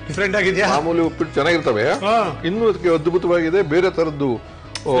ಆಗಿದೆ. ಮಾಮೂಲಿ ಉಪ್ಪಿಟ್ಟು ಚೆನ್ನಾಗಿರ್ತವೆ, ಇನ್ನೂ ಅದಕ್ಕೆ ಅದ್ಭುತವಾಗಿದೆ. ಬೇರೆ ತರದ್ದು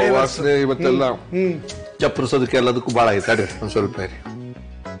ವಾಸನೆ ಇವತ್ತೆಲ್ಲ ಚಪ್ಪರಿಸೋದಕ್ಕೆ ಎಲ್ಲದಕ್ಕೂ ಬಹಳ ಐತೆ. ಅಡಿ ಒಂದ್ ಸ್ವಲ್ಪ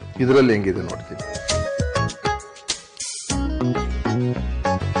ಇದರಲ್ಲಿ ಹೆಂಗಿದೆ ನೋಡ್ತೀನಿ.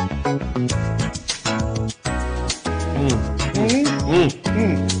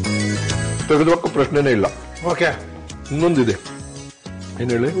 ತೆಗೆದುಕೊಳ್ಳೋ ಪ್ರಶ್ನೆನೇ ಇಲ್ಲ. ಓಕೆ, ಇನ್ನೊಂದಿದೆ.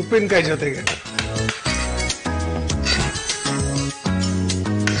 ಏನ್ ಹೇಳಿ? ಉಪ್ಪಿನಕಾಯಿ ಜೊತೆಗೆ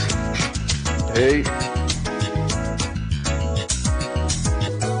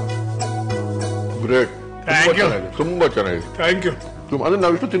ಗ್ರೇಟ್, ತುಂಬಾ ಚೆನ್ನಾಗಿದೆ. Thank you. ಅದನ್ನ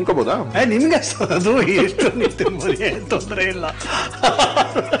ನಾವಿಷ್ಟು ತಿನ್ಕೋಬಹುದಾ? ನಿಮ್ಗೆ ಅದು ಎಷ್ಟು ತೊಂದರೆ ಇಲ್ಲ.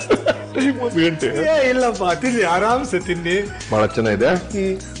 ಇಲ್ಲಪ್ಪ, ತಿನ್ನಿ, ಆರಾಮ್ಸೆ ತಿನ್ನಿ. ಬಹಳ ಚೆನ್ನಾಗಿದೆ.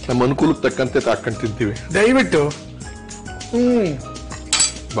 ನಮ್ಮ ಅನುಕೂಲಕ್ಕೆ ತಕ್ಕಂತೆ ತಾಕೊಂಡು ತಿಂತೀವಿ. ದಯವಿಟ್ಟು.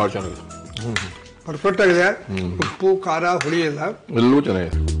 ಬಹಳ ಚೆನ್ನಾಗಿದೆ. ಪರ್ಫೆಕ್ಟ್ ಆಗಿದೆ. ಉಪ್ಪು, ಖಾರ, ಹುಳಿ ಎಲ್ಲವೂ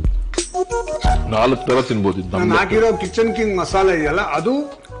ಚೆನ್ನಾಗಿದೆ. 4 ತರ ತಿನ್ಬೋದು. ನಾನು ಹಾಕಿರೋ ಕಿಚನ್ ಕಿಂಗ್ ಮಸಾಲೆ ಇದೆಯಲ್ಲ, ಅದು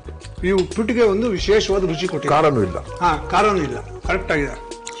ಈ ಉಪ್ಪಿಟ್ಟಿಗೆ ಒಂದು ವಿಶೇಷವಾದ ರುಚಿ ಕೊಟ್ಟಿದೆ. ಖಾರನೂ ಇಲ್ಲ. ಖಾರನೂ ಇಲ್ಲ. ಕರೆಕ್ಟ್ ಆಗಿದೆ.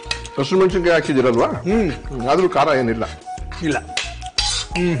 ಹಸಿರು ಮೆಣಸಿನ್ಕಾಯಿ ಹಾಕಿದಿರಲ್ವಾ? ಆದ್ರೂ ಖಾರ ಏನಿಲ್ಲ. ಇಲ್ಲ.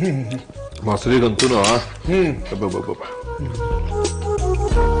 ಮೊಸರಿಗಂತೂ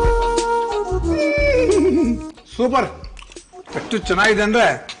ಸೂಪರ್. ಎಷ್ಟು ಚೆನ್ನಾಗಿದೆ ಅಂದ್ರೆ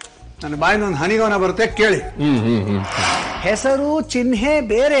ನನ್ನ ಬಾಯಿನ ಒಂದು ಹನಿಗವನ ಬರುತ್ತೆ, ಕೇಳಿ. ಹೆಸರು ಚಿಹ್ನೆ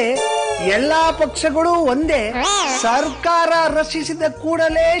ಬೇರೆ, ಎಲ್ಲಾ ಪಕ್ಷಗಳು ಒಂದೇ, ಸರ್ಕಾರ ರಚಿಸಿದ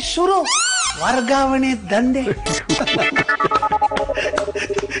ಕೂಡಲೇ ಶುರು ವರ್ಗಾವಣೆ ದಂಧೆ.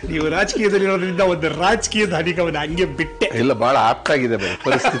 ನೀವು ರಾಜಕೀಯದಲ್ಲಿರೋದ್ರಿಂದ ಒಂದು ರಾಜಕೀಯದ ಹನಿಗವನ ಹಂಗೆ ಬಿಟ್ಟೆ. ಇಲ್ಲ, ಬಹಳ ಆಪ್ಟ್ ಆಗಿದೆ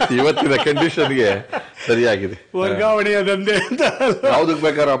ಪರಿಸ್ಥಿತಿ. ಇವತ್ತಿನ ಕಂಡೀಷನ್ಗೆ ಸರಿಯಾಗಿದೆ. ವರ್ಗಾವಣೆಯ ದಂಧೆ ಅಂತ ಯಾವ್ದಕ್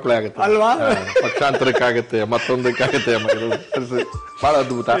ಬೇಕಾದ್ರೂ ಅಪ್ಲೈ ಆಗುತ್ತೆ ಅಲ್ವಾ? ಪಕ್ಷಾಂತರಕ್ಕಾಗತ್ತೆ, ಮತ್ತೊಂದಕ್ಕಾಗತ್ತೆ. ಬಹಳ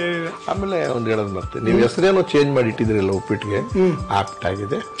ಅದ್ಭುತ. ಆಮೇಲೆ ಒಂದ್ ಹೇಳೋದು ಮತ್ತೆ, ನೀವು ಹೆಸರೇನೋ ಚೇಂಜ್ ಮಾಡಿ ಇಟ್ಟಿದ್ರಲ್ಲ ಉಪ್ಪಿಟ್ಟಿಗೆ, ಆಪ್ಟ್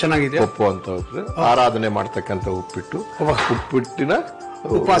ಆಗಿದೆ, ಚೆನ್ನಾಗಿದೆ. ಒಪ್ಪು ಅಂತ ಹೋದ್ರೆ ಆರಾಧನೆ ಮಾಡ್ತಕ್ಕಂಥ ಉಪ್ಪಿಟ್ಟು, ಉಪ್ಪಿಟ್ಟಿನ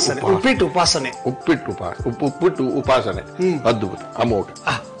ಉಪಾಸನೆ, ಉಪ್ಪಿಟ್ಟು ಉಪಾಸನೆ, ಉಪ್ಪಿಟ್ಟು ಉಪಾಸನೆ. ಅದ್ಭುತ, ಅಮೋಘ.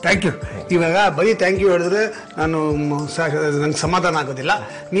 Thank you. ಇವಾಗ ಬರೀ ಥ್ಯಾಂಕ್ ಯು ಹೇಳಿದ್ರೆ ನಂಗೆ ಸಮಾಧಾನ ಆಗೋದಿಲ್ಲ.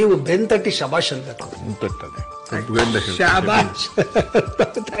 ನೀವು ಬೆಂತಟ್ಟಿ ಶಬಾಷ್ ಅನ್ಬೇಕು. ಶಾಬಾಷ್.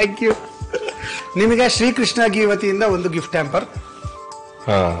 Thank you. ನಿಮಗೆ ಶ್ರೀಕೃಷ್ಣಗಿ ವತಿಯಿಂದ ಒಂದು ಗಿಫ್ಟ್ ಹ್ಯಾಂಪರ್.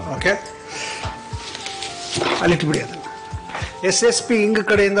 ಓಕೆ, ಅಲ್ಲಿಟ್ಬಿಡಿ ಅದನ್ನ. SSP ಇಂಗ್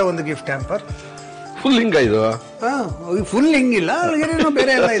ಕಡೆಯಿಂದ ಒಂದು ಗಿಫ್ಟ್ ಹ್ಯಾಂಪರ್. ಫುಲ್ ಹಿಂಗ ಇದು? ಫುಲ್ ಹಿಂಗಿಲ್ಲ, ಏನೇನೋ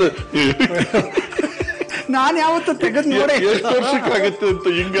ಬೇರೆ ಎಲ್ಲ ಇದೆ. ನಾನು ಯಾವತ್ತು ತೆಗೆದು ನೋಡಿ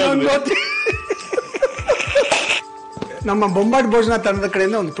ನಮ್ಮ ಬೊಂಬಾಟ್ ಭೋಜನ ತಂಡದ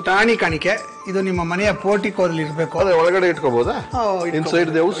ಕಡೆಯಿಂದ ಒಂದು ಪುಟಾಣಿ ಕಾಣಿಕೆ. ಇದು ನಿಮ್ಮ ಮನೆಯ ಪೋರ್ಟಿಕೋದಲ್ಲಿ ಇರಬೇಕು. ಒಳಗಡೆ ಇಟ್ಕೋಬಹುದಾ?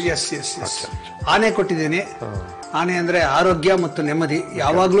 ಎಸ್. ಆನೆ ಕೊಟ್ಟಿದ್ದೀನಿ. ಆನೆ ಅಂದ್ರೆ ಆರೋಗ್ಯ ಮತ್ತು ನೆಮ್ಮದಿ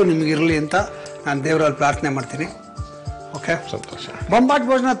ಯಾವಾಗ್ಲೂ ನಿಮಗಿರಲಿ ಅಂತ ನಾನು ದೇವರಲ್ಲಿ ಪ್ರಾರ್ಥನೆ ಮಾಡ್ತೀನಿ. ಓಕೆ, ಸಂತೋಷ. ಬೊಂಬಾಟ್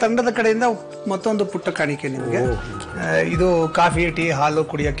ಭೋಜನ ತಂಡದ ಕಡೆಯಿಂದ ಮತ್ತೊಂದು ಪುಟ್ಟ ಕಾಣಿಕೆ ನಿಮಗೆ. ಇದು ಕಾಫಿ, ಟೀ, ಹಾಲು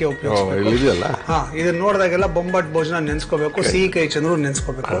ಕುಡಿಯಕ್ಕೆ ಉಪಯೋಗಿಸಬೇಕು. ಇದನ್ನ ನೋಡಿದಾಗೆಲ್ಲ ಬೊಂಬಾಟ್ ಭೋಜನ ನೆನ್ಸ್ಕೋಬೇಕು. ಸಿಹಿ ಕೈ ಚಂದ್ರು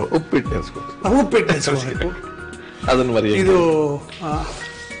ನೆನ್ಸ್ಕೋಬೇಕು. ಉಪ್ಪಿಟ್ಟು ನೆನ್ಸ್ಕೋಬೇಕು. ಇದು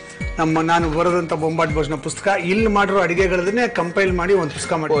ನಾನು ಬರೆದಂತ ಬೊಂಬಾಟ್ ಭೋಜನ ಪುಸ್ತಕ. ಇಲ್ಲಿ ಮಾಡಿರೋ ಅಡಿಗೆಗಳನ್ನೇ ಕಂಪೈಲ್ ಮಾಡಿ ಒಂದು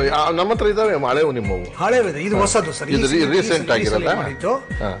ಪುಸ್ತಕ ಮಾಡಿ ನಮ್ಮ ಹತ್ರ ಇದಾವೆ. ಹಳೆವಿದೆ. ಇದು ಹೊಸದು ಸರ್, ರೀಸೆಂಟ್ ಮಾಡಿದ್ದು.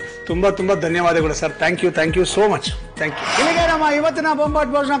 ತುಂಬಾ ಧನ್ಯವಾದಗಳು sir. Thank you so much. Thank you. ಇಲ್ಲಿಗೆ ನಮ್ಮ ಇವತ್ತಿನ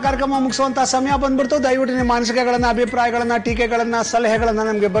ಬೊಂಬಾಟ್ ಭೋಜನ ಕಾರ್ಯಕ್ರಮ ಮುಗಿಸುವಂತ ಸಮಯ ಬಂದ್ಬಿಡ್ತು. ದಯವಿಟ್ಟು ನಿಮ್ಮ ಅನಿಸಿಕೆಗಳನ್ನ, ಅಭಿಪ್ರಾಯಗಳನ್ನ, ಟೀಕೆಗಳನ್ನ, ಸಲಹೆಗಳನ್ನ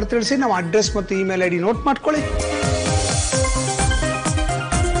ನಮಗೆ ಬರ್ತಿಳಿಸಿ. ನಾವು ಅಡ್ರೆಸ್ ಮತ್ತು ಇಮೇಲ್ ID ನೋಟ್ ಮಾಡ್ಕೊಳ್ಳಿ.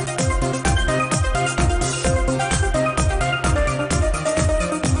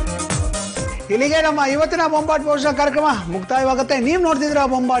 ಇಲ್ಲಿಗೆ ನಮ್ಮ ಇವತ್ತಿನ ಬೊಂಬಾಟ್ ಭೋಜನ ಕಾರ್ಯಕ್ರಮ ಮುಕ್ತಾಯವಾಗುತ್ತೆ. ನೀವು ನೋಡ್ತಿದ್ರ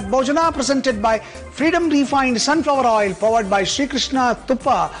ಬೊಂಬಾಟ್ ಭೋಜನ, presented by freedom refined sunflower oil, powered by Shrikrishna ತುಪ್ಪ,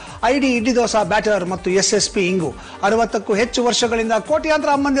 ID ಇಡ್ಲಿ ದೋಸಾ ಬ್ಯಾಟರ್ ಮತ್ತು SSP ಇಂಗು. 60ಕ್ಕೂ ಹೆಚ್ಚು ವರ್ಷಗಳಿಂದ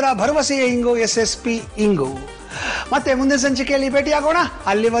ಕೋಟ್ಯಾಂತರ ಅಮ್ಮಂದಿರ ಭರವಸೆಯ ಇಂಗು SSP ಇಂಗು. ಮತ್ತೆ ಮುಂದಿನ ಸಂಚಿಕೆಯಲ್ಲಿ ಭೇಟಿಯಾಗೋಣ.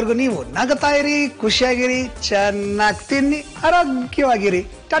 ಅಲ್ಲಿವರೆಗೂ ನೀವು ನಗತಾ ಇರಿ, ಖುಷಿಯಾಗಿರಿ, ಚೆನ್ನಾಗಿ ತಿನ್ನಿ, ಆರೋಗ್ಯವಾಗಿರಿ.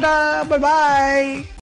 ಟಾಟಾ, ಬಾಯ್ ಬಾಯ್.